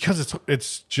 Because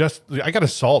it's just, I got to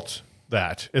salt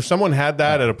that. If someone had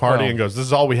that at a party well- and goes, this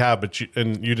is all we have, but you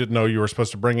didn't know you were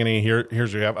supposed to bring any, here's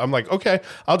what you have. I'm like, okay,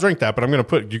 I'll drink that, but I'm going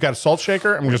to you got a salt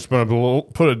shaker? I'm just going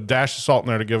to put a dash of salt in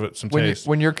there to give it some taste.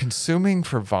 When you're consuming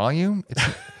for volume,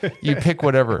 you pick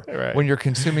whatever. Right. When you're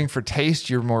consuming for taste,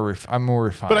 I'm more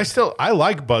refined. But I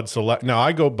like Bud Select. No,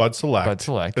 I go Bud Select. Bud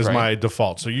Select, is right. my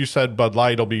default. So you said Bud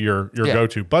Light will be your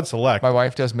go-to. Bud Select. My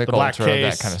wife does Mick the black Ultra,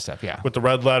 case that kind of stuff. Yeah. with the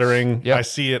red lettering. Yep. I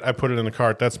see it. I put it in the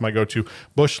cart. That's my go-to.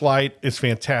 Busch Light is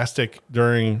fantastic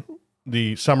during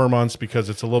the summer months because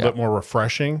it's a little bit more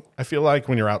refreshing. I feel like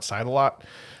when you're outside a lot.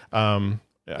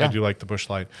 I do like the Busch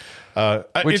Light.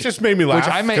 It just made me laugh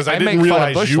because I didn't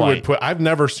realize you would put. I've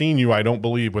never seen you, I don't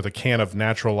believe, with a can of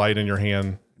Natural Light in your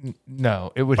hand.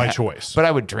 No, it would by choice. But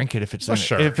I would drink it if it's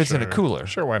in a cooler.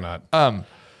 Sure, why not?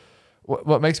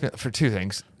 What makes me for two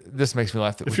things. This makes me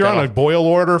laugh. If you're on a boil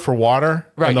order for water,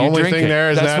 right, and the only thing there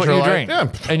is that's Natural what you Light, drink.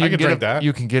 yeah, and I can drink that.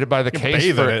 You can get it by the case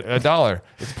bathe for in it. $1.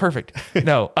 It's perfect.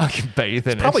 No, I can bathe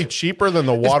in it. Probably cheaper than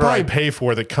the water I probably- pay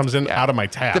for that comes in out of my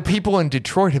tap. The people in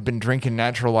Detroit have been drinking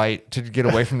Natural Light to get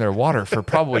away from their water for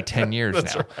probably 10 years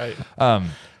now. Right.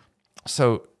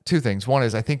 So two things. One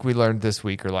is I think we learned this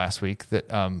week or last week that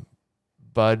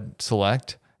Bud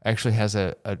Select actually has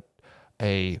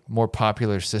a more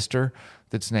popular sister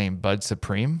that's named Bud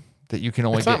Supreme that you can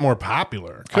only It's get. not more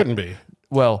popular. Couldn't be.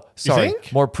 Well, sorry,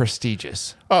 think? more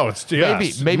prestigious. Oh, it's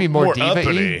Maybe more diva-y.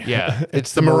 uppity. Yeah,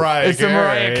 it's the Mariah It's the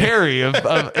Mariah Carey of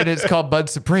and it's called Bud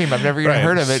Supreme. I've never even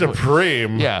heard of it.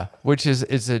 Supreme. Yeah, which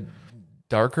is a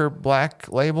darker black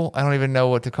label. I don't even know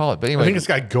what to call it. But anyway, I think it's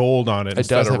got gold on it, it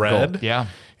instead does of have red. gold. Yeah.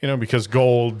 Because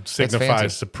gold fancy.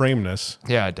 signifies supremeness.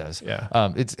 Yeah, it does. Yeah.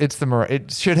 It's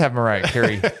it should have Mariah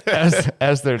Carey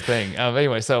as their thing.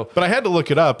 Anyway, so But I had to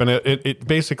look it up, and it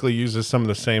basically uses some of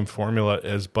the same formula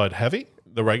as Bud Heavy,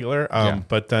 the regular.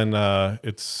 But then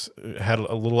it had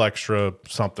a little extra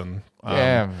something.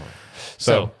 yeah.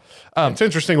 So it's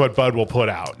interesting what Bud will put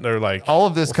out. They're like, all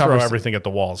of this we'll throw covers- everything at the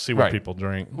wall, see what Right. people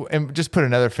drink. And just put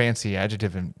another fancy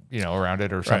adjective and around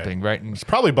it or something, right? And It's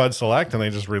probably Bud Select, and they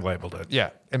just relabeled it. yeah,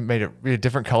 and made it a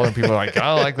different color, and people are like,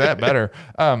 I like that better.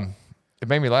 It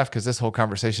made me laugh because this whole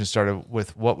conversation started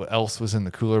with what else was in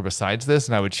the cooler besides this,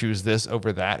 and I would choose this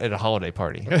over that at a holiday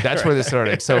party. That's where this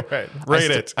started. So Right.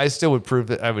 Rate it. I still would prove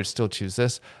that I would still choose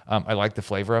this. I like the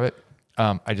flavor of it.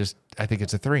 I think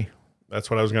it's a 3. That's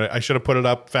what I should have put it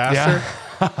up faster.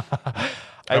 Yeah.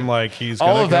 I'm like, he's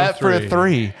gonna All of go that for a 3.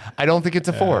 3. I don't think it's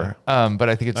a 4, but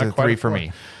I think it's a quite 3 a for 4.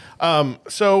 me.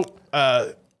 So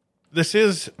this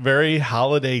is very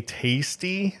holiday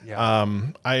tasty. Yeah.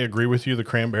 I agree with you. The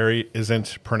cranberry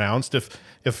isn't pronounced.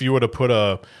 If you would have put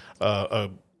a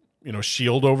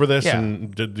shield over this Yeah.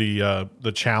 and did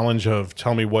the challenge of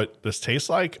tell me what this tastes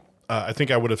like, I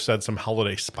think I would have said some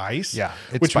holiday spice. Yeah,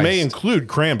 it's which may spiced. include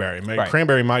cranberry. Right.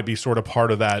 Cranberry might be sort of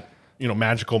part of that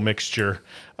magical mixture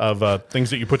of things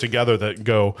that you put together that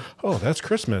go, oh, that's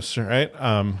Christmas, right?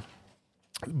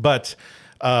 But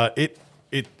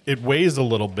it weighs a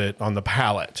little bit on the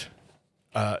palate.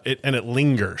 it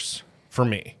lingers for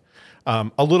me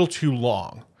a little too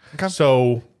long. Okay.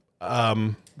 So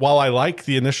while I like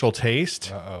the initial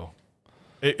taste,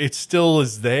 it still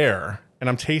is there, and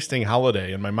I'm tasting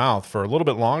holiday in my mouth for a little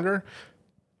bit longer.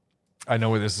 I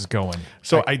know where this is going.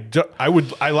 So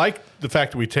I like the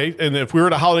fact that we take, and if we were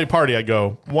at a holiday party, I'd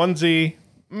go 1Z,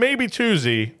 maybe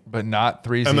 2Z, But not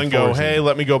 3Z, and then go, 4Z. hey,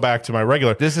 let me go back to my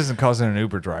regular. This isn't causing an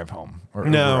Uber drive home. Or Uber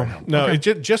No, ride home. no,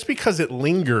 Okay. just because it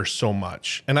lingers so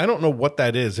much, and I don't know what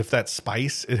that is. If that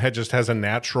spice, just has a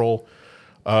natural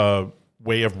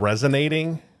way of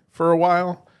resonating for a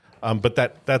while, but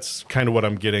that's kind of what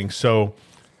I'm getting. So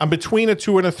I'm between a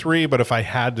 2 and a 3, but if I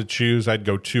had to choose, I'd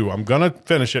go 2. I'm gonna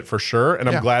finish it for sure, and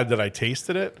I'm Yeah. glad that I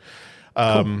tasted it.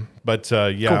 But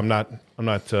yeah, Cool. I'm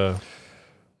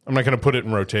not gonna put it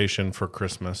in rotation for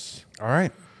Christmas. All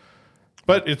right.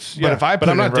 But it's But if I put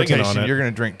I'm it in not digging rotation, on it. you're going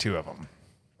to drink 2 of them.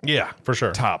 Yeah, for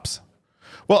sure. Tops.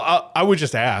 Well, I would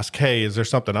just ask, hey, is there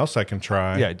something else I can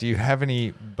try? Yeah. Do you have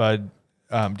any Bud?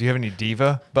 Do you have any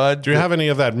Diva Bud? Do you have any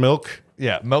of that milk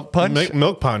Yeah. Milk punch?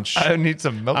 milk punch? I need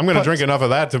some milk I'm going to punch. drink enough of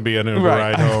that to be an Uber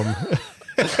Right. ride home.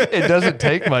 It doesn't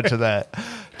take much of that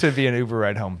to be an Uber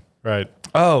ride home. Right.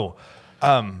 Oh,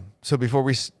 so before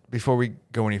we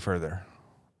go any further,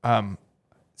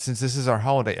 since this is our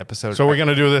holiday episode, So we're going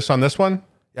to do this on this one?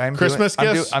 Christmas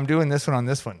gifts? I'm doing this one on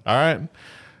this one. All right.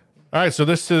 All right. So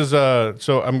this is,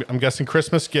 so I'm guessing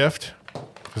Christmas gift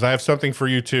because I have something for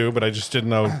you too, but I just didn't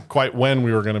know quite when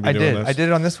we were going to be doing this. I did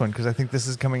it on this one because I think this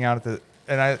is coming out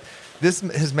this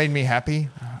has made me happy.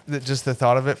 That just the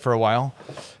thought of it for a while.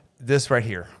 This right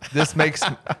here, this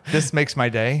makes my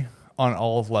day on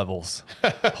all levels.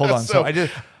 Hold on. So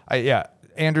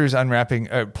Andrew's unwrapping,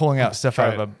 pulling out stuff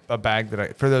out of a bag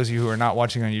that for those of you who are not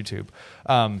watching on YouTube,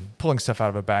 pulling stuff out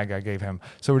of a bag I gave him.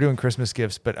 So we're doing Christmas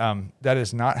gifts, but that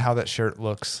is not how that shirt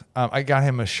looks. I got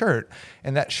him a shirt,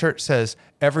 and that shirt says,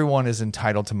 "Everyone is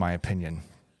entitled to my opinion."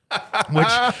 Which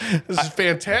This is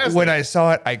fantastic. when I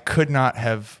saw it, I could not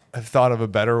have thought of a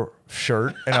better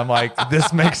shirt, and I'm like,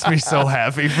 this makes me so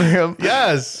happy for him.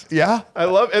 Yes. Yeah. I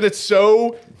love it. It's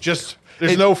so just,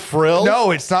 there's no frill.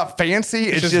 No, it's not fancy.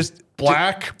 It's just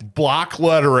black block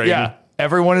lettering. yeah.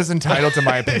 Everyone is entitled to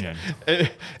my opinion.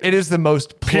 It is the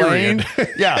most plain.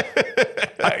 Period. Yeah.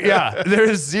 Yeah. There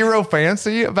is zero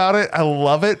fancy about it. I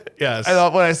love it. Yes. I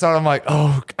thought when I saw it, I'm like,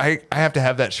 oh, I have to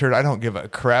have that shirt. I don't give a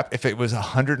crap if it was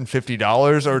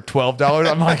 $150 or $12.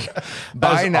 I'm like,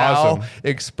 buy now, awesome.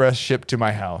 express ship to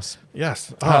my house.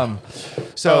 Yes.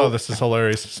 So this is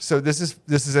hilarious. So this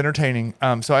is entertaining.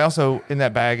 So I also in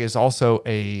that bag is also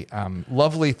a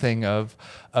lovely thing of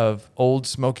Old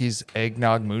Smoky's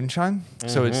eggnog moonshine.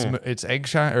 So it's egg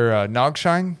shine or nog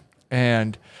shine,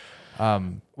 and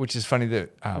which is funny that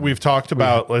We've talked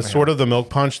about sort of the milk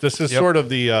punch. This is sort of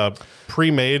the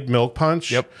pre-made milk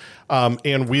punch. Yep.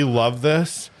 And we love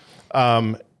this.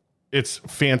 It's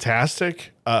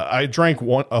fantastic. I drank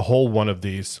a whole one of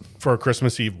these for a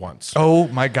Christmas Eve once. oh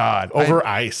my god Over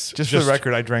ice. Just for the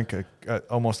record, I drank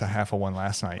almost a half of one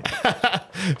last night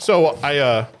So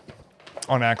I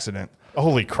on accident.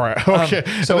 holy crap. Okay.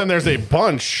 so- and then there's a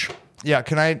bunch. Yeah,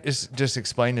 can I just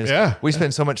explain this? Yeah. We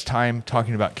spend so much time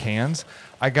talking about cans.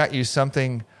 I got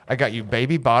you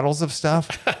baby bottles of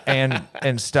stuff and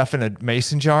stuff in a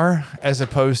mason jar as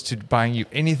opposed to buying you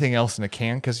anything else in a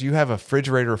can because you have a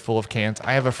refrigerator full of cans.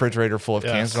 I have a refrigerator full of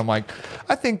cans, and I'm like,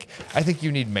 I think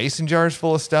you need mason jars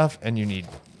full of stuff, and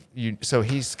so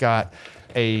he's got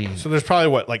a So there's probably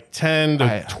what, like 10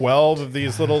 to 12 of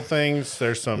these little things.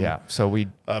 There's some So we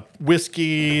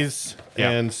whiskeys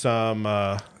Yeah. and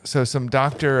some so some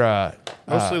Dr.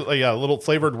 mostly little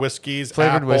flavored whiskeys,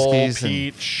 Flavored apple, whiskeys and-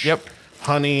 peach, yep.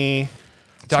 honey,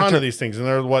 ton Dr. of these things, and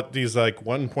they're these like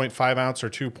 1.5 ounce or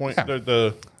 2 point Yeah. they're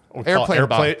the what we Airplane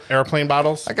call it, airplane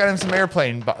bottles. I got him some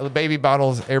airplane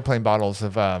bottles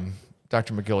of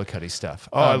Dr. McGillicuddy stuff.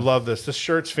 Oh, I love this. This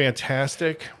shirt's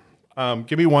fantastic.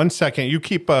 Give me 1 second. You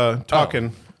keep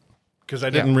talking because I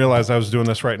didn't realize I was doing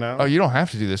this right now. Oh, you don't have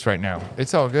to do this right now.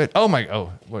 It's all good.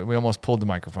 We almost pulled the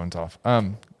microphones off.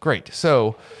 Great.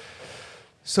 So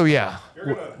yeah,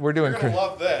 we're doing. You're gonna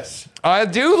love this. I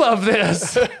do love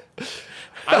this.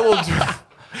 I will.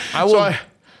 So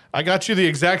I got you the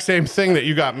exact same thing that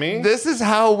you got me. This is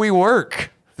how we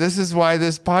work. This is why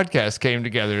this podcast came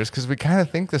together, is because we kind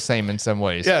of think the same in some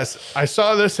ways. Yes, I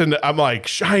saw this and I'm like,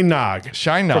 Shine Nog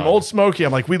from Old Smoky.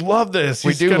 I'm like, we love this.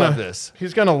 We do love this.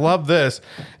 He's gonna love this.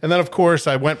 And then of course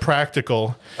I went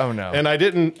practical. Oh no! And I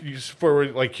didn't use for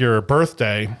like your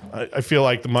birthday. I feel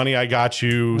like the money I got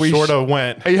you sort of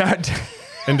went Yeah.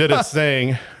 and did its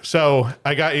thing. So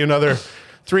I got you another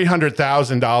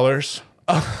 $300,000.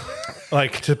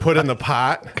 like to put in the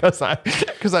pot. Because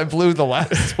I blew the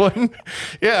last one.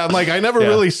 Yeah, I'm like, I never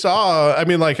really saw. I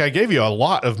mean, like, I gave you a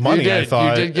lot of money. You I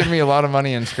thought you did give me a lot of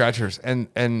money in scratchers, and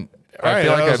I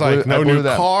feel like I was like, no new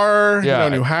car, no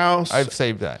new house. I've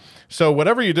saved that. So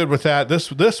whatever you did with that,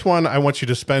 this one I want you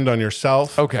to spend on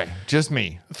yourself. Okay, just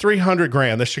me.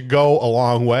 $300,000. This should go a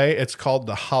long way. It's called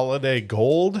the Holiday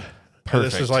Gold.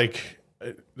 Perfect.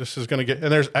 This is going to get, and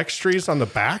there's extras on the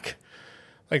back.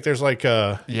 Like there's like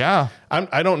yeah.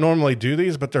 I don't normally do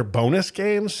these, but they're bonus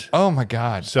games. Oh my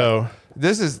God. So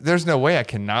there's no way I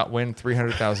cannot win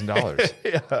 $300,000.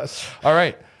 yes. All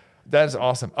right. That's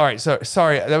awesome. All right. So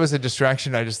sorry, that was a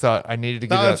distraction. I just thought I needed to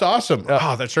get that's awesome.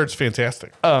 That shirt's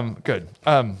fantastic. Good.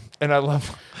 And I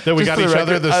love that we just got for each the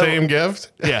other record, the same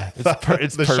gift. Yeah. It's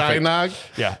the perfect. Shine Nog.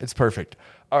 Yeah, it's perfect.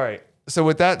 All right. So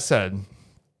with that said,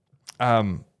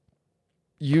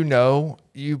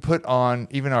 you put on,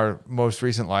 even our most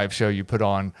recent live show, you put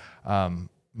on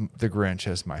The Grinch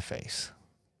as my face.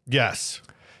 Yes.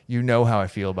 You know how I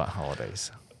feel about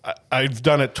holidays. I've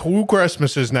done it 2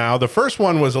 Christmases now. The first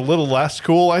one was a little less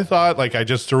cool, I thought. Like, I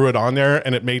just threw it on there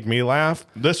and it made me laugh.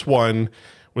 This one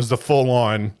was the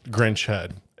full-on Grinch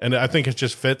head. And I think it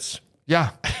just fits. Yeah.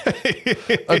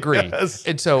 Agree. Yes.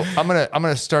 And so I'm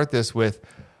gonna start this with,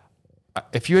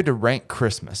 if you had to rank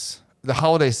Christmas, the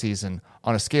holiday season,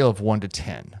 on a scale of 1 to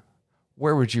 10,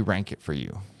 where would you rank it for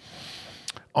you?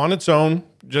 On its own,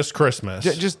 just Christmas.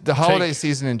 Just the holiday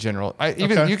season in general.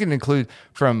 You can include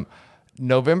from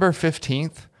November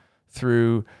 15th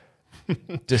through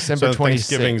December 26th.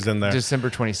 Thanksgiving's in there.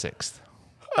 December 26th.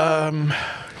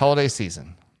 Holiday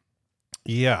season.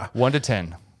 Yeah. 1 to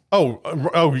 10.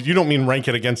 Oh, you don't mean rank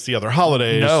it against the other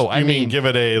holidays. No, I mean give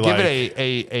it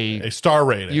a star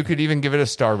rating. You could even give it a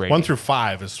star rating. 1 through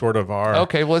 5 is sort of our.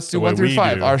 Okay, well, let's do 1 through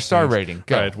 5. Our star rating.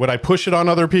 Go. Right. Would I push it on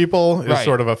other people? Is Right.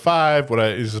 sort of a 5.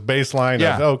 Is a baseline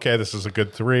Yeah. of okay, this is a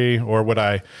good 3, or would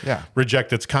I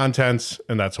reject its contents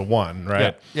and that's a 1,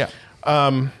 right? Yeah.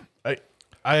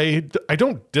 I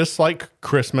don't dislike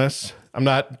Christmas. I'm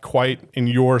not quite in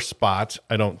your spot,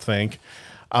 I don't think,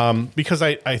 because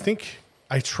I think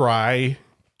I try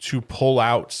to pull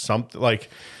out something like,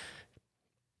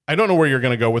 I don't know where you're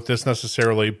going to go with this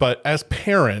necessarily, but as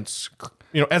parents,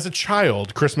 as a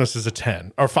child, Christmas is a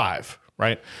 10 or 5,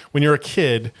 right? When you're a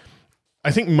kid, I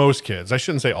think most kids, I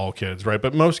shouldn't say all kids, right?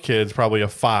 But most kids probably a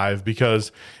 5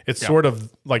 because it's sort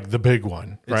of like the big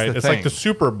one, right? It's like the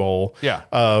Super Bowl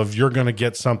of you're going to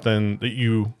get something that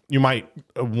you might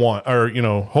want, or,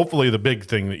 hopefully the big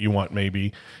thing that you want,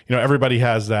 maybe, everybody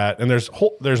has that. And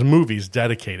there's movies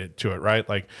dedicated to it, right?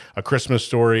 Like A Christmas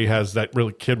Story has that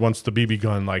really kid wants the BB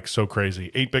gun, like so crazy.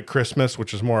 8-Bit Christmas,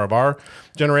 which is more of our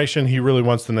generation. He really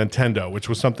wants the Nintendo, which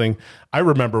was something I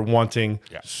remember wanting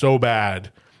so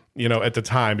bad, at the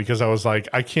time, because I was like,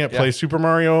 I can't play Super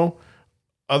Mario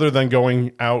other than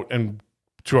going out and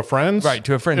to a friend's. Right,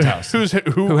 to a friend's house.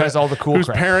 Who has all the cool whose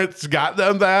crap. parents got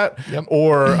them that. Yep.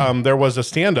 Or there was a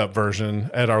stand-up version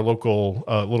at our local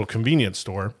little convenience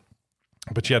store,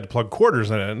 but you had to plug quarters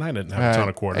in it, and I didn't have a ton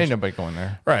of quarters. Ain't nobody going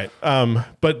there. Right.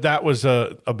 But that was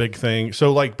a big thing.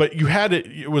 So but you had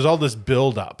it was all this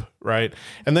build up, right?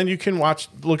 And then you can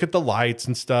look at the lights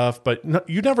and stuff, but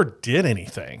you never did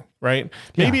anything, right?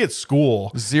 Maybe at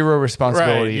school. Zero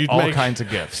responsibility, Right. all kinds of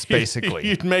gifts, basically.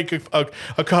 You'd make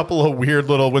a couple of weird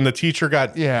little, when the teacher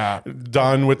got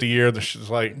done with the year, she's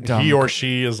like, he or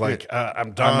she is like,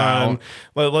 I'm done.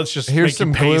 Let's just Here's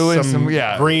some glue and some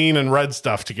green and red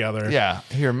stuff together. Yeah.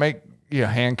 Here, make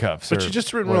handcuffs. But you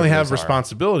just didn't really have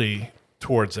responsibility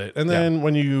towards it. And then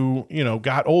when you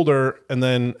got older and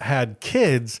then had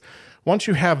kids, once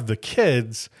you have the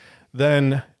kids,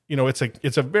 then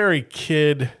it's a very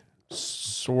kid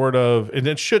sort of, and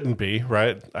it shouldn't be,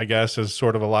 right? I guess is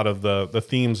sort of a lot of the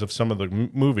themes of some of the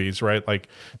movies, right? Like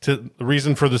the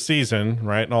reason for the season,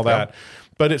 right, and all that.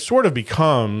 But it sort of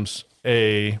becomes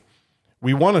we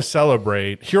want to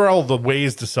celebrate. Here are all the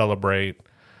ways to celebrate.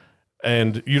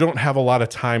 And you don't have a lot of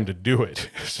time to do it.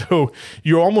 So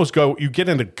you get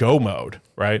into go mode,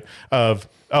 right? And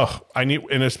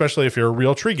especially if you're a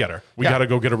real tree getter, we got to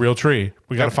go get a real tree.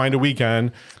 We got to find a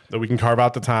weekend that we can carve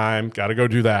out the time. Got to go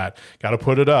do that. Got to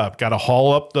put it up. Got to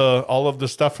haul up all of the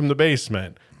stuff from the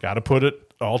basement. Got to put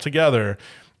it all together.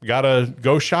 Got to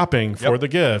go shopping for the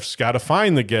gifts. Got to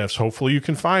find the gifts. Hopefully you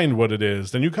can find what it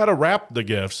is. Then you got to wrap the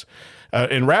gifts.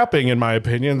 And wrapping, in my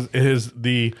opinion, is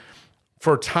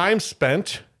for time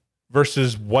spent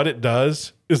versus what it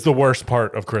does is the worst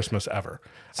part of Christmas ever.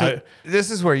 So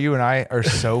this is where you and I are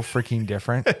so freaking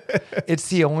different. It's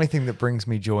the only thing that brings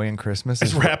me joy in Christmas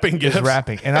Is wrapping gifts. Is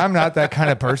wrapping. And I'm not that kind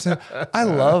of person.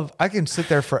 I can sit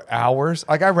there for hours.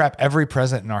 Like I wrap every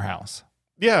present in our house.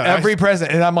 Yeah. Every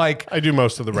present. And I'm like, I do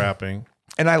most of the wrapping.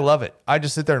 and I love it. I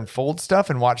just sit there and fold stuff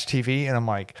and watch TV. And I'm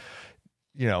like,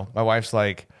 my wife's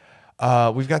like,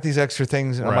 we've got these extra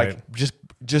things. And I'm Right. like,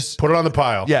 just Put it on the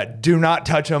pile. yeah, do not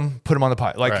touch them. Put them on the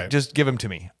pile. Like, Right. just give them to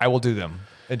me. I will do them.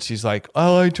 And she's like,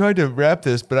 oh, I tried to wrap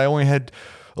this, but I only had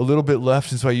a little bit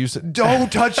left. And so I used it.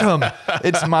 Don't touch them.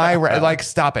 It's my, like,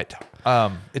 stop it.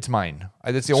 It's mine.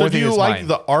 That's the So only do thing you that's like mine.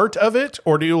 the art of it,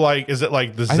 or do you like? Is it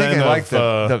like the I zen think I like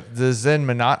of the zen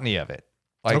monotony of it.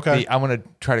 Like Okay. I want to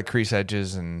try to crease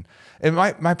edges and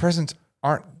my presents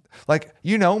aren't like,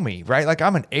 me, right? Like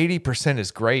I'm an 80%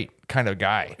 is great kind of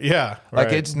guy. yeah, Like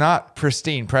right. it's not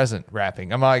pristine present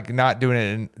wrapping. I'm like not doing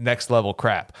it in next level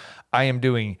crap. I am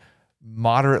doing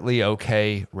moderately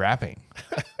okay wrapping.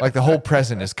 Like the whole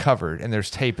present is covered and there's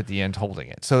tape at the end holding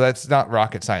it. So that's not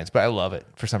rocket science, but I love it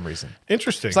for some reason.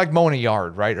 Interesting. It's like mowing a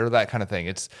yard, right? Or that kind of thing.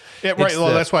 Yeah, right.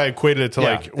 Well, that's why I equated it to Yeah,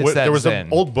 like it's that there was zen.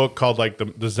 an old book called like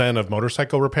the Zen of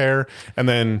motorcycle repair, and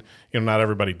then not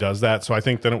everybody does that. So I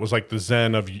think then it was like the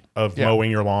Zen of Yeah.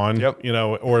 mowing your lawn. Yep.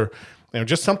 Or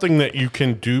just something that you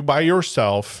can do by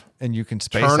yourself. and you can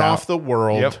space Turn out. off the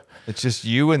world. Yep. It's just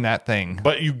you and that thing.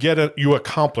 But you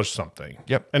accomplish something.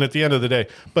 Yep. And at the end of the day,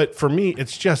 but for me,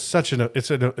 it's just such an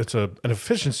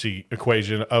efficiency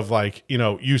equation of like,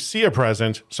 you see a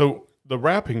present, so the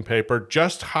wrapping paper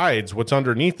just hides what's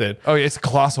underneath it Oh, it's a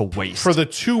colossal waste. for the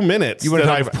 2 minutes wanna that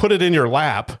talk I've about- put it in your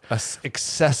lap,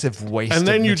 Excessive waste. and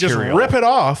then of you just material. rip it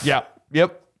off. Yeah.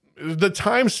 Yep. The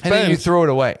time And then spent you throw it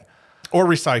away. or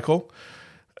recycle.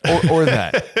 Or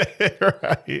that.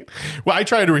 Right. Well, I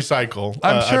try to recycle.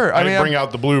 I'm sure. I I mean, bring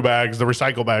out the blue bags, the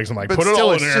recycle bags. I'm like, But put it still,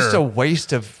 all in it's there. just a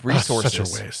waste of Oh, resources. such a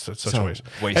waste. It's such So a waste.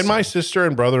 wasted. And my sister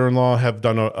and brother-in-law have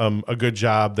done a good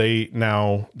job. They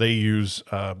use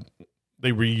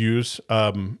they reuse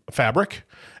fabric,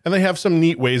 and they have some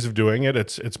neat ways of doing it.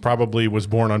 It's probably was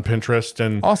born on Pinterest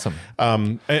and Awesome.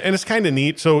 and it's kind of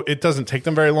neat. So it doesn't take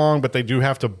them very long, but they do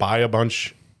have to buy a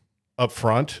bunch up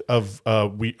front of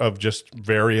just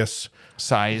various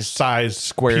Size.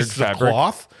 squared pieces fabric. of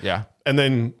cloth. Yeah. And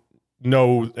then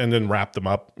wrap them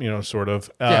up, sort of.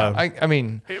 Yeah. I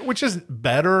mean, which is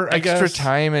better, I extra guess.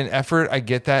 time and effort. I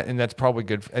get that. And that's probably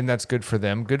good. And that's good for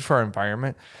them. Good for our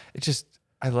environment. It just,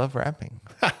 I love wrapping.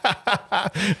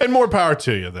 And more power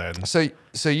to you then.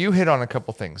 So you hit on a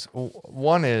couple things.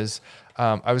 One is,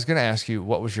 I was going to ask you,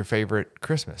 what was your favorite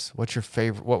Christmas? What's your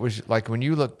favorite? What was like when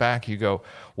you look back? You go,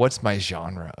 what's my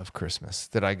genre of Christmas?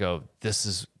 That I go, this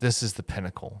is the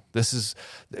pinnacle. This is,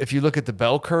 if you look at the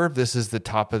bell curve, this is the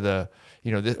top of the.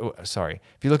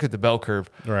 If you look at the bell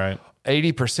curve, Right.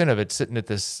 80% of it sitting at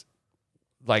this,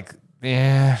 like,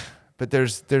 yeah. But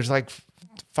there's like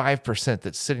 5%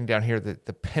 that's sitting down here,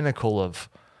 the pinnacle of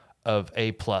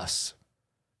A plus.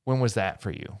 When was that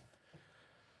for you?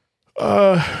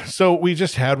 So we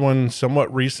just had one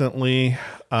somewhat recently,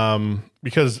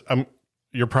 because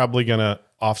you're probably gonna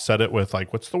offset it with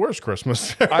like, what's the worst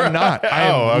Christmas? I'm not. I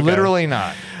am okay. literally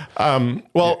not.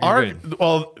 Well, You're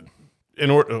good. in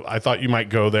order, I thought you might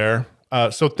go there.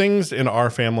 So things in our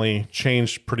family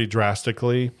changed pretty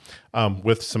drastically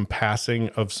with some passing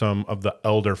of some of the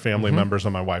elder family members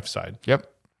on my wife's side. Yep.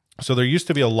 So there used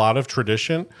to be a lot of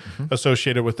tradition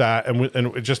associated with that, and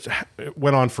it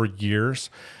went on for years.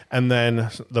 And then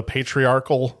the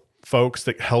patriarchal folks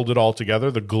that held it all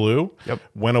together, the glue,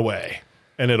 went away,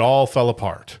 and it all fell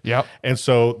apart. Yep. And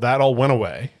so that all went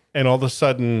away, and all of a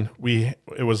sudden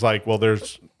it was like, well,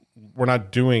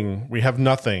 we have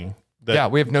nothing. We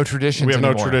have no traditions. We have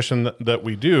anymore. no tradition that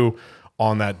we do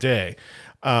on that day.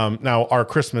 Now, our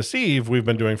Christmas Eve we've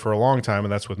been doing for a long time,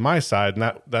 and that's with my side,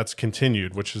 and that's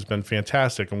continued, which has been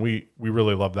fantastic, and we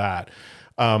really love that.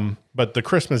 But the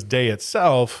Christmas Day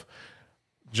itself,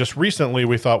 just recently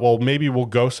we thought, well, maybe we'll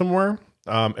go somewhere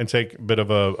and take a bit of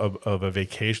a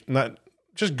vacation, not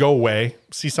just go away,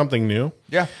 see something new.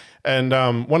 Yeah. And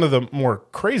one of the more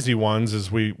crazy ones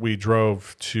is we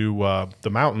drove to the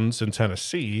mountains in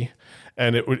Tennessee,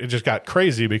 and it just got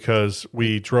crazy because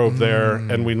we drove there,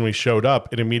 and when we showed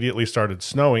up, it immediately started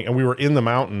snowing, and we were in the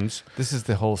mountains, This is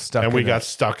the whole stuff. and we got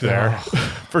stuck there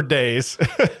for days.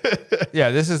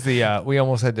 Yeah, this is the we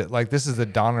almost had to this is the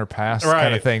Donner Pass kind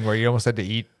Right. of thing where you almost had to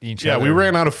eat each Yeah, other. we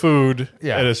ran out of food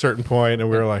Yeah. at a certain point, and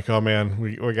we were like, "Oh man,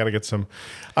 we got to get some."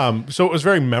 So it was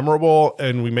very memorable,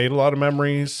 and we made a lot of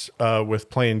memories with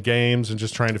playing games and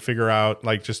just trying to figure out,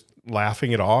 just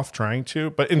laughing it off,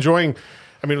 but enjoying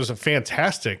I mean, it was a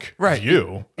fantastic Right.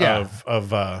 view Yeah.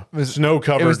 of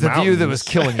snow-covered It was the view that was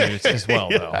mountains. killing you as well,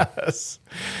 though. Yes.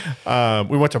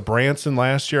 We went to Branson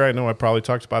last year. I know I probably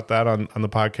talked about that on the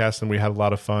podcast, and we had a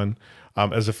lot of fun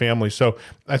as a family. So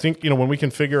I think, when we can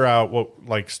figure out what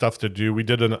like stuff to do, we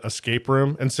did an escape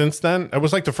room. And since then, it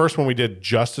was like the first one we did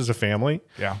just as a family.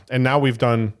 Yeah. And now we've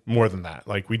done more than that.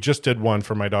 Like we just did one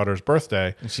for my daughter's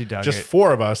birthday. And she dug just it.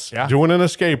 4 of us Yeah. doing an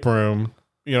escape room,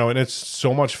 and it's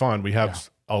so much fun. We have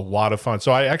a lot of fun.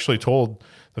 So I actually told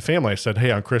the family, I said,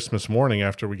 hey, on Christmas morning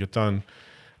after we get done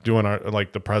doing our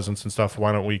like the presents and stuff,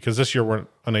 why don't we, because this year we're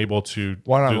unable to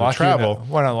Why not do the lock travel.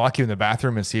 why not lock you in the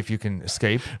bathroom and see if you can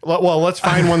escape? Well, let's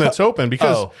find one that's open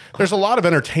because Oh. there's a lot of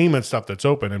entertainment stuff that's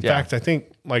open. In Yeah. fact, I think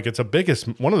like it's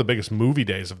one of the biggest movie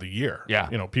days of the year. Yeah.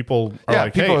 People are Yeah,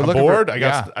 like, people hey, are I'm looking bored. for- I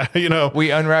got, We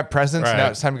unwrap presents. Right. Now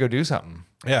it's time to go do something.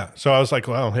 yeah. So I was like,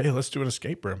 well, hey, let's do an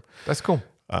escape room. That's cool.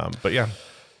 But yeah,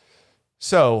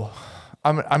 So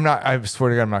I'm not, I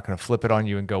swear to God, I'm not going to flip it on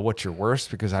you and go, what's your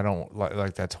worst? Because I don't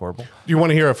like that's horrible. do you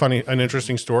want to hear an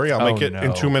interesting story? I'll make it in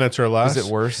no. 2 minutes or less. Is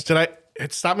it worse?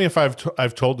 Stop me if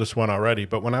I've told this one already,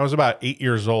 but when I was about 8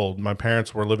 years old, my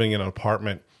parents were living in an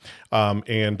apartment.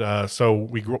 So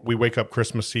we wake up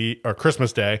Christmas Eve or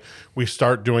Christmas Day, we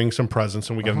start doing some presents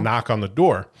and we get a knock on the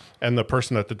door. And the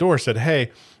person at the door said,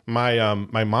 hey,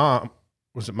 my mom,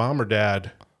 was it mom or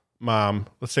dad? Mom,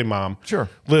 let's say mom, Sure.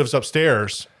 lives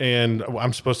upstairs and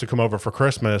I'm supposed to come over for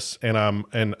Christmas and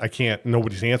I can't,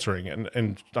 nobody's answering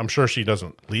and I'm sure she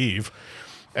doesn't leave.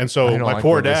 And so don't my like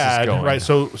poor where this is dad, going. right?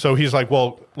 So he's like,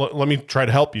 well, let me try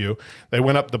to help you. They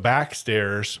went up the back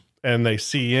stairs and they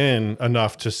see in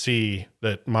enough to see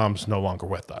that mom's no longer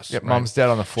with us. Yep, right? mom's dead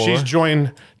on the floor. She's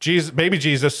joined baby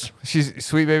Jesus, She's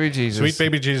sweet baby Jesus. sweet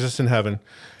baby Jesus in heaven.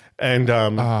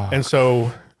 And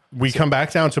so we come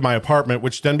back down to my apartment,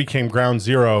 which then became ground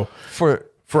zero For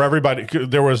everybody.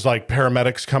 There was like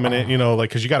paramedics coming in,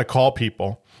 because you got to call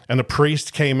people. And the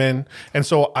priest came in. And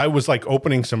so I was like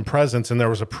opening some presents and there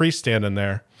was a priest standing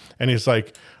there. And he's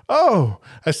like, oh,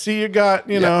 I see you got,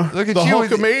 look at the you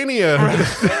with-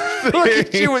 Hulkamania. look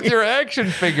at you with your action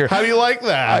figure. How do you like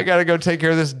that? I got to go take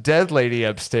care of this dead lady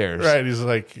upstairs. Right. He's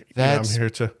like, I'm That's- here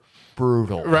to.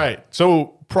 Brutal. Right.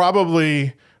 So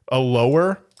probably a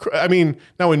lower. I mean,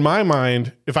 now in my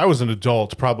mind, if I was an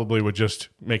adult, probably would just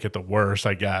make it the worse,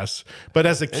 I guess. But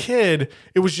as a kid,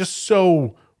 it was just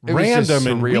so It was just random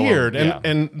and surreal, weird. yeah.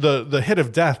 And the hit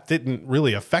of death didn't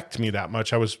really affect me that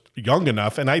much. I was young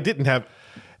enough and I didn't have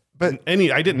I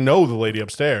didn't know the lady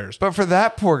upstairs. But for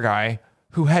that poor guy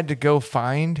who had to go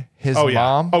find his Oh, yeah.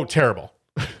 mom. Oh, terrible.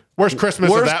 Worst Christmas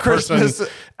of Worst that Christmas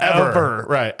person ever.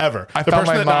 Right, ever. I The found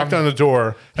person my that knocked mom- on the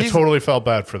door, I He's- totally felt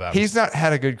bad for them. He's not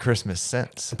had a good Christmas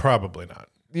since. Probably not.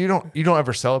 You don't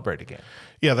ever celebrate again.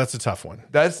 Yeah, that's a tough one.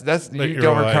 That's Like, you you're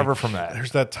don't like, recover from that.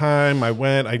 There's that time I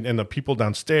went, and the people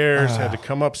downstairs had to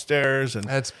come upstairs and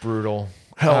That's brutal.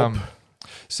 help.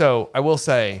 So I will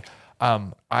say,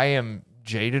 I am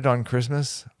jaded on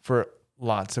Christmas for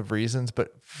lots of reasons,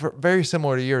 but very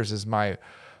similar to yours is my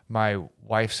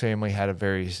wife's family had a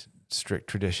very strict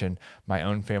tradition. My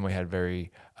own family had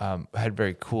very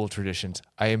cool traditions.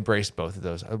 I embraced both of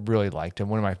those. I really liked them.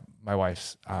 When my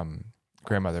wife's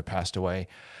grandmother passed away,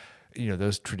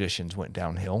 those traditions went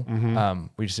downhill.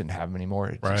 We just didn't have them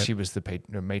anymore. Right. She was the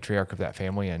matriarch of that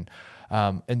family, and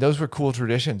those were cool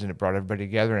traditions, and it brought everybody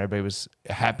together, and everybody was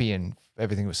happy, and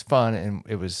everything was fun, and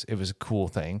it was a cool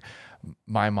thing.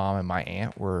 My mom and my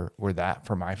aunt were that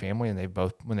for my family, and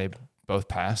when they both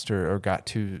passed or got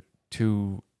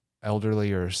too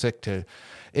elderly or sick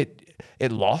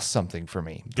it lost something for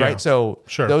me, Yeah. right? So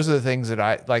Sure. those are the things that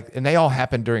I like, and they all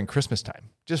happened during Christmas time.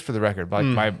 Just for the record, like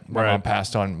my right. mom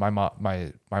passed on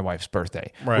my wife's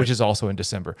birthday, Right. which is also in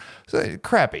December. So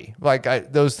crappy.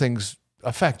 Like those things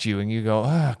affect you, and you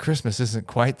go, Christmas isn't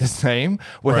quite the same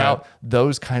without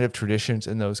those kind of traditions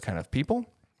and those kind of people.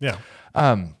 yeah.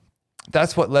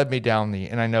 That's what led me down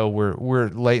and I know we're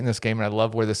late in this game, and I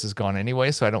love where this has gone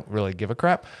anyway, so I don't really give a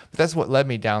crap. But that's what led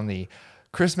me down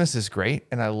Christmas is great,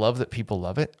 and I love that people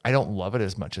love it. I don't love it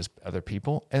as much as other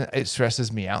people, and it stresses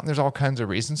me out. And there's all kinds of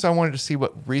reasons. So I wanted to see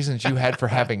what reasons you had for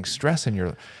having stress in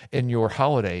your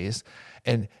holidays,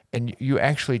 and you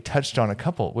actually touched on a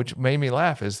couple, which made me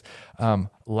laugh. Is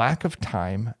lack of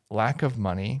time, lack of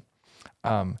money,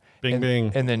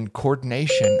 Bing. and then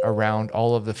coordination around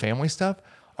all of the family stuff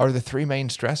are the three main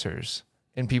stressors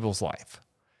in people's life.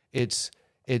 It's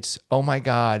oh my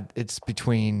God, it's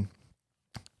between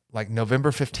like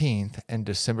November 15th and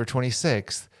December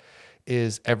 26th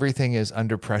everything is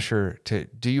under pressure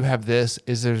do you have this?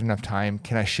 Is there enough time?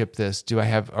 Can I ship this?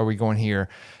 Are we going here?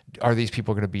 Are these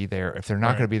people going to be there? If they're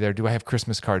not going to be there, do I have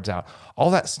Christmas cards out?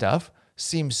 All that stuff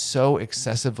seems so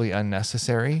excessively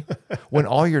unnecessary when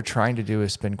all you're trying to do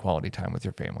is spend quality time with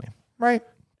your family, right?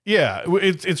 Yeah,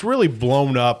 it's really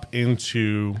blown up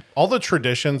into all the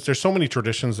traditions. There's so many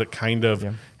traditions that kind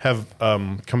of have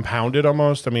compounded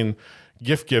almost. I mean,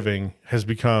 gift giving has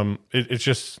become, it's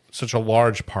just such a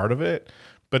large part of it,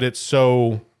 but it's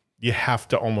so, you have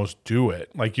to almost do it.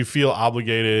 Like you feel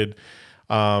obligated.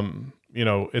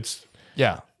 It's,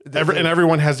 and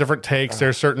everyone has different takes.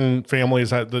 There's certain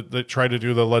families that try to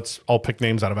do the let's all pick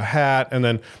names out of a hat.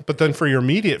 But then for your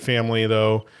immediate family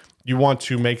though, you want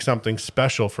to make something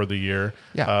special for the year.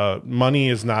 Yeah. Money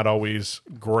is not always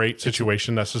great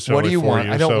situation necessarily. What do you want?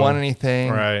 I don't want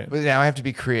anything. Right. But now I have to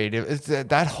be creative. It's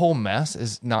that whole mess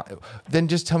is not. Then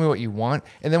just tell me what you want,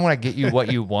 and then when I get you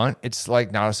what you want, it's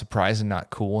like not a surprise and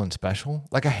not cool and special.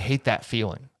 Like I hate that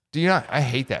feeling. Do you not? I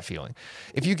hate that feeling.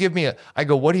 If you give me I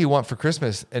go, what do you want for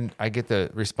Christmas? And I get the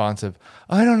response of,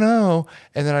 I don't know.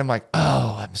 And then I'm like,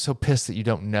 oh, I'm so pissed that you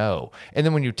don't know. And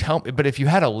then when you tell me, but if you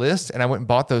had a list and I went and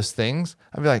bought those things,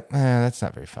 I'd be like, that's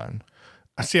not very fun.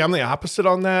 I see. I'm the opposite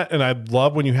on that. And I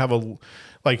love when you have an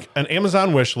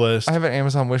Amazon wish list. I have an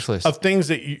Amazon wish list of things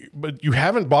but you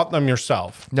haven't bought them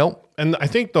yourself. Nope. And I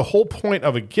think the whole point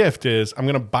of a gift is I'm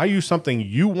going to buy you something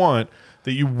you want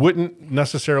that you wouldn't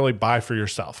necessarily buy for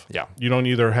yourself. Yeah. You don't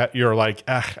either, you're like,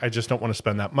 I just don't want to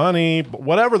spend that money. But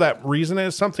whatever that reason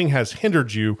is, something has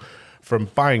hindered you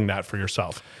from buying that for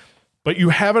yourself. But you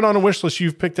have it on a wish list,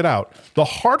 you've picked it out. The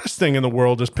hardest thing in the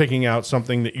world is picking out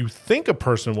something that you think a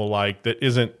person will like that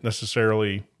isn't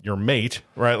necessarily your mate,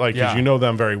 right? Like, because you know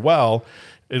them very well.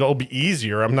 It'll be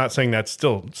easier. I'm not saying that's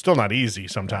still not easy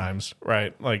sometimes,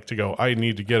 right? Like to go, I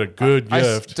need to get a good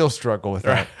gift. I still struggle with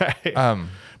that. Right?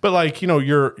 But like,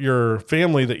 your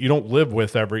family that you don't live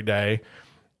with every day,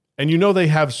 and they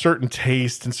have certain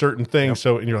tastes and certain things.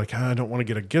 So, and you're like, I don't want to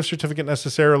get a gift certificate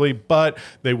necessarily, but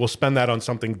they will spend that on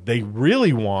something they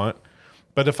really want.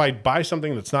 But if I buy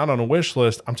something that's not on a wish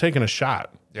list, I'm taking a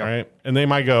shot, right? And they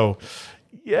might go,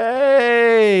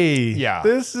 yay,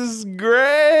 this is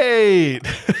great.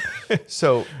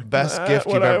 So best gift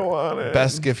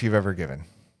you've ever given.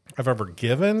 I've ever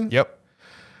given? Yep.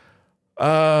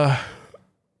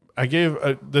 I gave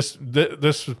this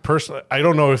person. I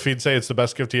don't know if he'd say it's the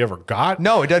best gift he ever got.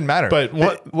 No, it doesn't matter. But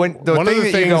one of the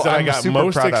things that I got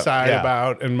most excited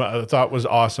about and thought was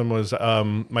awesome was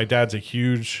my dad's a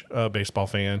huge baseball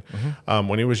fan. Mm-hmm.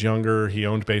 When he was younger, he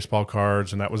owned baseball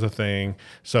cards, and that was a thing.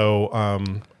 So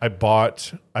I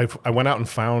went out and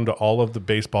found all of the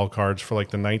baseball cards for like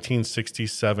the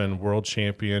 1967 World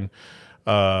Champion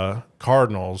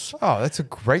Cardinals. Oh, that's a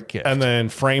great gift. And then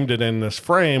framed it in this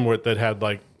frame that had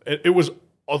like it was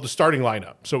all the starting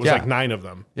lineup, so it was like 9 of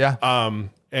them. Yeah.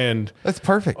 And that's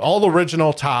perfect. All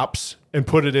original tops, and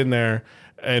put it in there.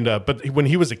 And but when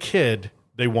he was a kid,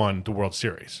 they won the World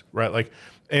Series, right? Like,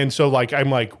 and so like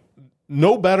I'm like,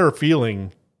 no better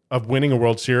feeling of winning a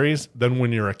World Series than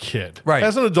when you're a kid. Right.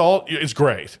 As an adult, it's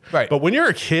great. Right. But when you're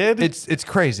a kid, it's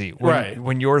crazy.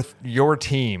 When your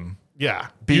team. Yeah,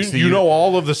 beats you know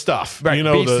all of the stuff. Right, you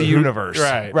know beats the universe.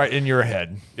 Right in your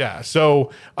head. Yeah. So,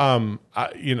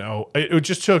 it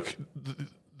just took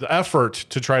the effort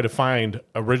to try to find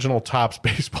original Topps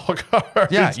baseball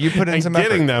cards. Yeah, you put in some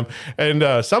getting effort. them,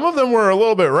 and some of them were a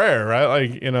little bit rare, right?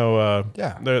 Like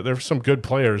there were some good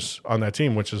players on that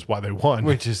team, which is why they won.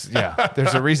 There's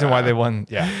a reason why they won.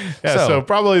 Yeah. So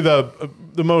probably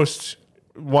the most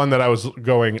one that I was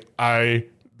going, I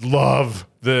love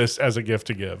this as a gift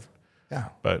to give. Yeah,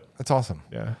 but that's awesome.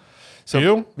 Yeah. So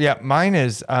you? Yeah, mine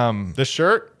is this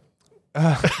shirt.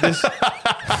 This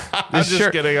I'm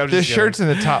just kidding. This shirt's in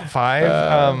the top 5.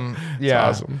 It's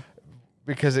awesome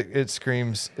because it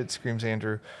screams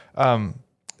Andrew.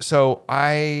 So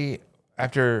I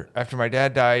after my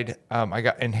dad died,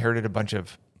 I inherited a bunch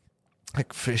of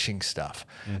like fishing stuff,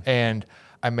 and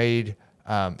I made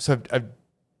so I've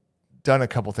done a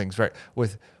couple things right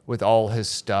with all his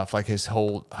stuff, like his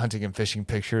whole hunting and fishing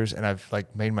pictures, and I've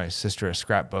like made my sister a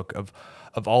scrapbook of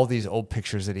all these old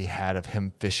pictures that he had of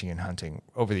him fishing and hunting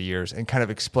over the years, and kind of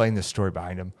explain the story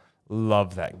behind him.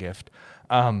 Love that gift.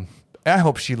 And I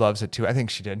hope she loves it too. I think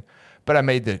she did. But I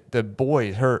made the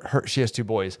boys, she has 2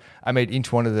 boys. I made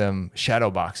each one of them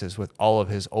shadow boxes with all of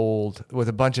his with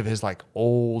a bunch of his like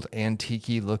old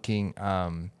antique-y looking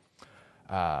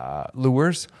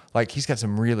lures. Like he's got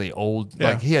some really old,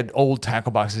 like he had old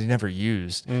tackle boxes he never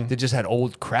used that just had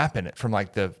old crap in it from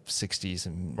like the 60s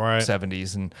and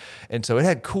 70s. And so it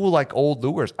had cool, like old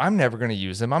lures. I'm never going to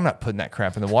use them. I'm not putting that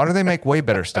crap in the water. They make way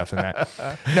better stuff than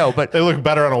that. No, but they look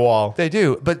better on a wall. They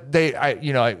do. But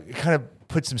I kind of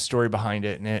put some story behind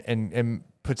it and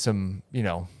put some,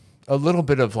 a little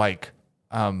bit of like,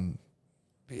 a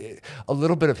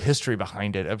little bit of history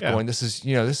behind it of going, this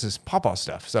is Pawpaw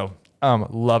stuff. So,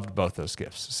 loved both those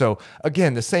gifts. So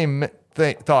again, the same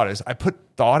thought is I put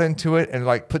thought into it and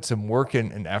like put some work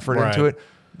and effort into it.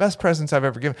 Best presents I've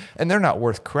ever given. And they're not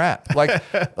worth crap. Like,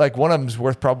 like one of them's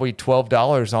worth probably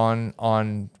 $12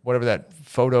 on whatever that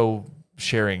photo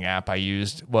sharing app I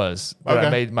used was that I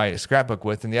made my scrapbook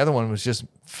with. And the other one was just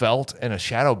felt and a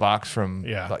shadow box from,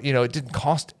 it didn't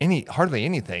cost hardly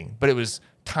anything, but it was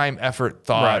time, effort,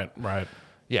 thought. Right.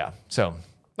 Yeah. So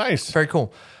Nice. very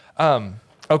cool.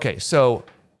 Okay. So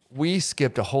we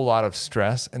skipped a whole lot of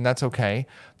stress, and that's okay.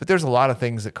 But there's a lot of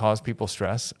things that cause people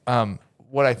stress.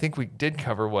 What I think we did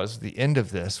cover was the end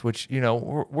of this, which,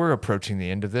 we're approaching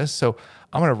the end of this. So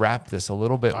I'm going to wrap this a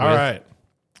little bit All right.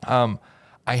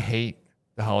 I hate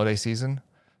the holiday season.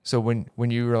 So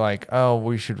when you were like, oh,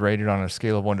 we should rate it on a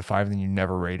scale of 1 to 5, then you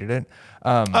never rated it.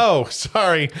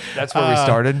 Sorry. That's where we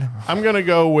started. I'm going to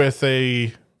go with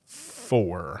a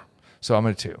 4. So I'm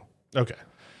at 2. Okay.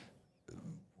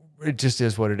 It just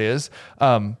is what it is.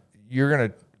 You're going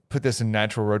to put this in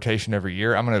natural rotation every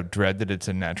year. I'm going to dread that it's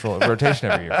in natural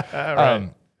rotation every year. Right.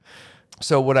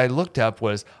 So what I looked up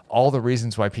was all the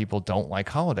reasons why people don't like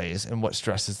holidays and what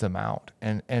stresses them out.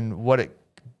 And what it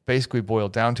basically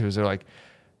boiled down to is they're like,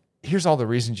 here's all the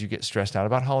reasons you get stressed out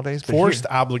about holidays. But Forced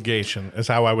obligation is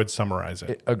how I would summarize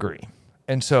it. Agree.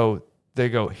 And so they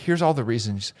go, here's all the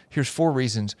reasons. Here's 4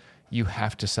 reasons you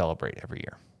have to celebrate every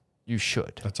year. You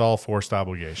should. That's all forced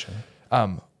obligation.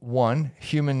 1,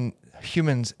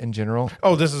 humans in general.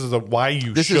 Oh, this is why you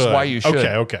should. This is why you should.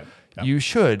 Okay. Yeah. You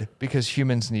should, because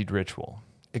humans need ritual.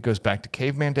 It goes back to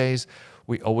caveman days.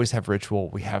 We always have ritual.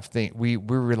 We have we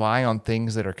rely on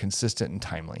things that are consistent and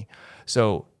timely.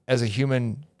 So as a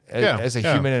human,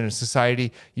 human in a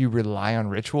society, you rely on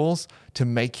rituals to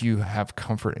make you have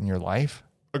comfort in your life.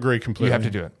 Agree completely. You have to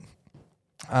do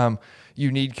it. You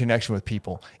need connection with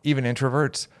people. Even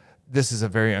introverts, this is a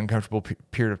very uncomfortable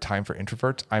period of time for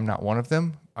introverts. I'm not one of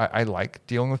them. I like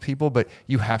dealing with people, but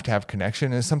you have to have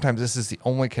connection. And sometimes this is the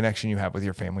only connection you have with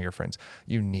your family or friends.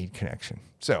 You need connection.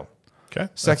 So, Okay,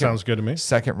 that sounds good to me.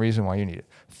 Second reason why you need it.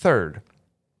 Third,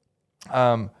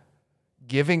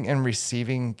 giving and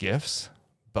receiving gifts,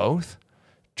 both,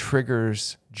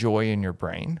 triggers joy in your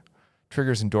brain,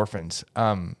 triggers endorphins.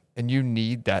 And you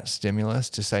need that stimulus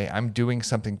to say, I'm doing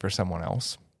something for someone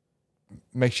else.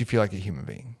 Makes you feel like a human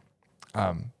being.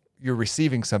 You're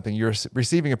receiving something, you're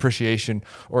receiving appreciation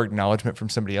or acknowledgement from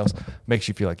somebody else, makes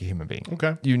you feel like a human being.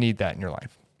 Okay. You need that in your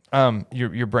life.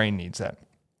 Your brain needs that.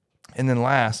 And then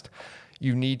last,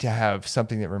 you need to have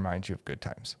something that reminds you of good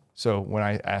times. So when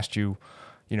I asked you,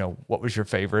 what was your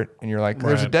favorite? And you're like,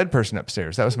 there's a dead person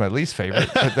upstairs. That was my least favorite.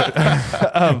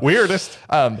 Weirdest.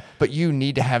 But you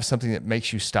need to have something that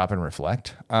makes you stop and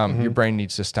reflect. Your brain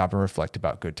needs to stop and reflect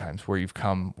about good times, where you've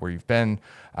come, where you've been,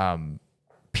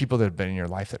 people that have been in your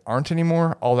life that aren't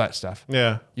anymore, all that stuff.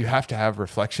 Yeah. You have to have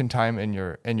reflection time in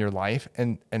your life,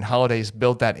 and holidays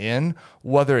build that in,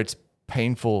 whether it's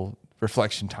painful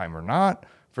reflection time or not.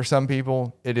 For some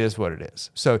people, it is what it is.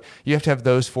 So you have to have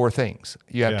those 4 things.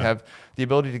 You have to have the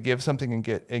ability to give something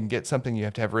and get something. You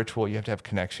have to have ritual. You have to have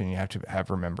connection. You have to have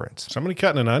remembrance. Somebody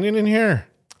cutting an onion in here?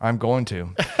 I'm going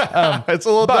to. It's a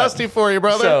little dusty for you,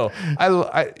 brother.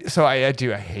 So I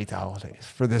hate the holidays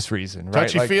for this reason, right?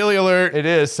 Touchy-feely alert. It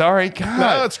is. Sorry, God.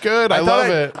 No, it's good. I love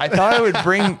it. I thought I would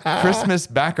bring Christmas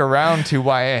back around to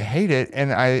why I hate it,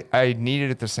 and I need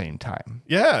it at the same time.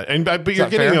 Yeah, but you're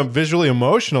that getting fair? visually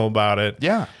emotional about it.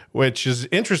 Yeah. Which is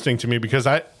interesting to me because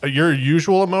your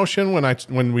usual emotion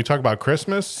when we talk about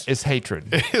Christmas It's hatred.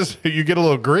 is you get a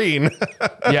little green.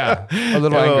 Yeah, a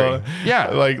little angry. Yeah,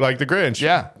 like the Grinch.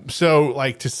 Yeah. So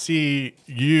to see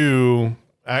you,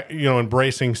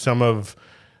 embracing some of,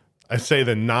 I say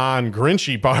the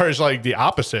non-Grinchy parts, like the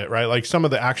opposite, right? Like some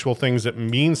of the actual things that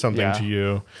mean something to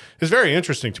you is very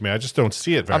interesting to me. I just don't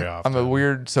see it very often. I'm a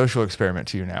weird social experiment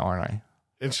to you now, aren't I?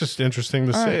 It's just interesting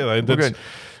to say. Right, Like, we're that's- good.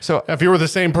 So if you were the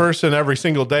same person every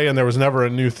single day and there was never a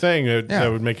new thing,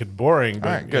 that would make it boring. But,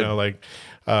 All right,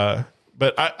 good.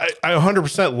 But I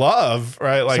 100% love,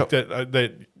 right? Like So,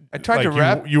 that I tried to like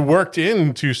wrap. you worked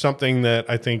into something that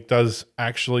I think does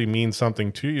actually mean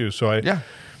something to you. So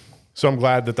I'm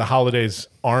glad that the holidays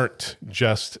aren't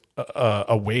just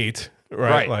a wait,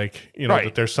 right? Right. Like, Right.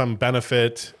 that there's some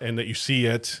benefit and that you see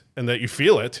it and that you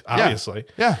feel it, obviously.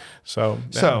 Yeah. So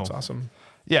that's awesome.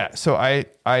 Yeah, so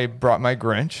I brought my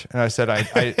Grinch and I said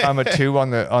I'm a 2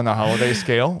 on the holiday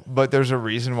scale, but there's a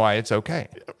reason why it's okay.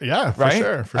 Yeah, for Right?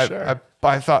 sure. For sure.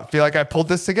 I feel like I pulled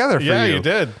this together for you. Yeah, you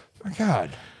did. My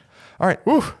God. All right.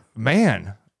 Whew.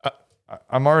 Man,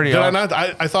 I'm already. Did I off. not?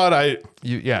 I thought I.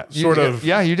 Sort of.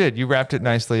 Yeah, you did. You wrapped it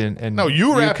nicely, and No,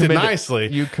 you wrapped it commended- nicely.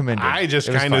 You commended. I just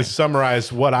It was kind of fine.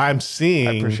 summarized what I'm seeing.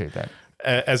 I appreciate that.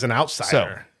 As an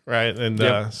outsider, right? And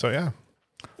Yep. so yeah.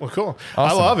 Well, cool.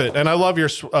 Awesome. I love it, and I love your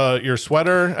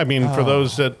sweater. I mean, for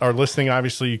those that are listening,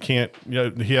 obviously you can't.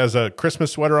 He has a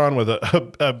Christmas sweater on with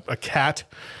a cat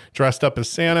dressed up as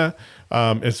Santa.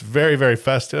 It's very, very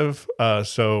festive.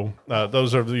 So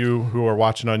those of you who are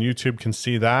watching on YouTube can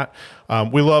see that.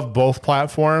 We love both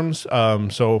platforms.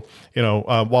 So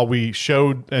while we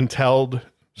showed and telled,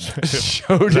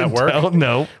 Showed does that and work? tell?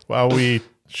 No. While we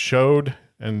showed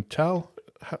and tell.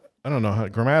 I don't know how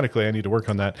grammatically I need to work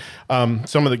on that.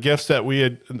 Some of the gifts that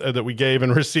we gave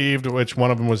and received, which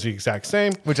one of them was the exact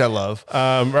same. Which I love.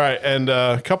 Right. And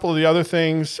a couple of the other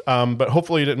things, but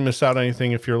hopefully you didn't miss out on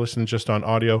anything if you're listening just on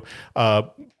audio.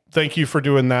 Thank you for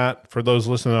doing that. For those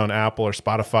listening on Apple or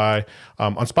Spotify.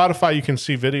 On Spotify, you can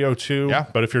see video too. Yeah.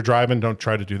 But if you're driving, don't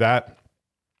try to do that.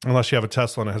 Unless you have a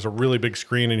Tesla and it has a really big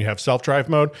screen and you have self-drive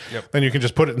mode, then you can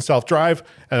just put it in self-drive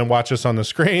and then watch us on the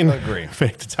screen. Agree.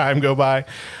 Make the time go by.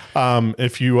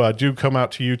 If you do come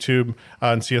out to YouTube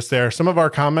and see us there, some of our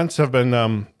comments have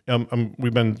been,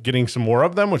 we've been getting some more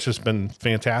of them, which has been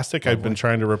fantastic. I've been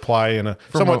trying to reply in a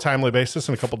somewhat timely basis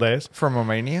in a couple days. From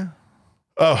Romania?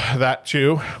 Oh, that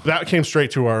too. That came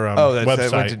straight to our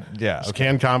website. It's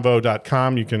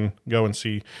canconvo.com. You can go and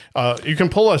see. You can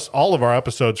pull us all of our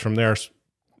episodes from there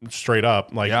straight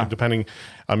up, depending.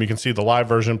 You can see the live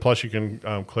version. Plus, you can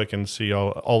click and see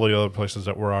all the other places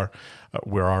that we're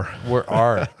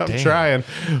I'm Damn. trying.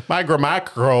 My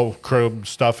grammatical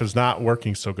stuff is not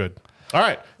working so good. All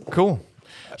right, Cool.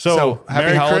 so happy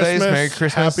Merry holidays, Christmas, Merry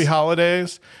Christmas. Happy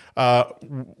holidays.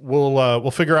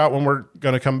 We'll figure out when we're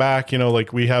going to come back.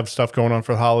 We have stuff going on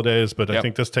for the holidays, but I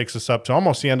think this takes us up to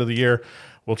almost the end of the year.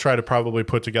 We'll try to probably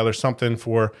put together something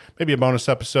for maybe a bonus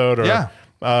episode or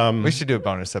we should do a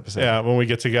bonus episode. yeah, when we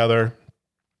get together.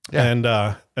 Yeah.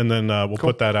 And then we'll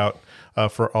put that out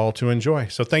for all to enjoy.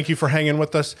 So thank you for hanging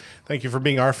with us. Thank you for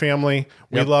being our family.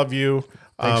 We love you.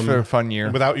 Thanks for a fun year.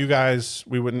 Without you guys,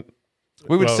 we wouldn't.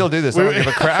 We would still do this. I don't give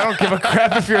a crap. I don't give a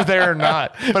crap if you're there or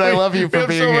not. But I love you for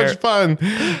being so here. much fun.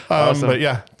 Awesome. But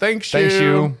yeah, thanks Thanks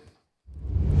you.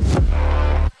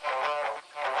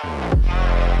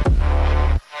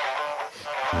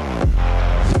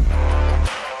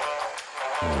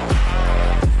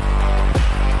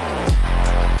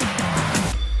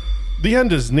 The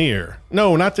end is near.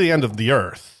 No, not the end of the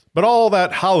earth, but all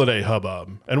that holiday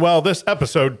hubbub. And while this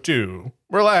episode too,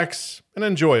 relax and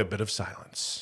enjoy a bit of silence.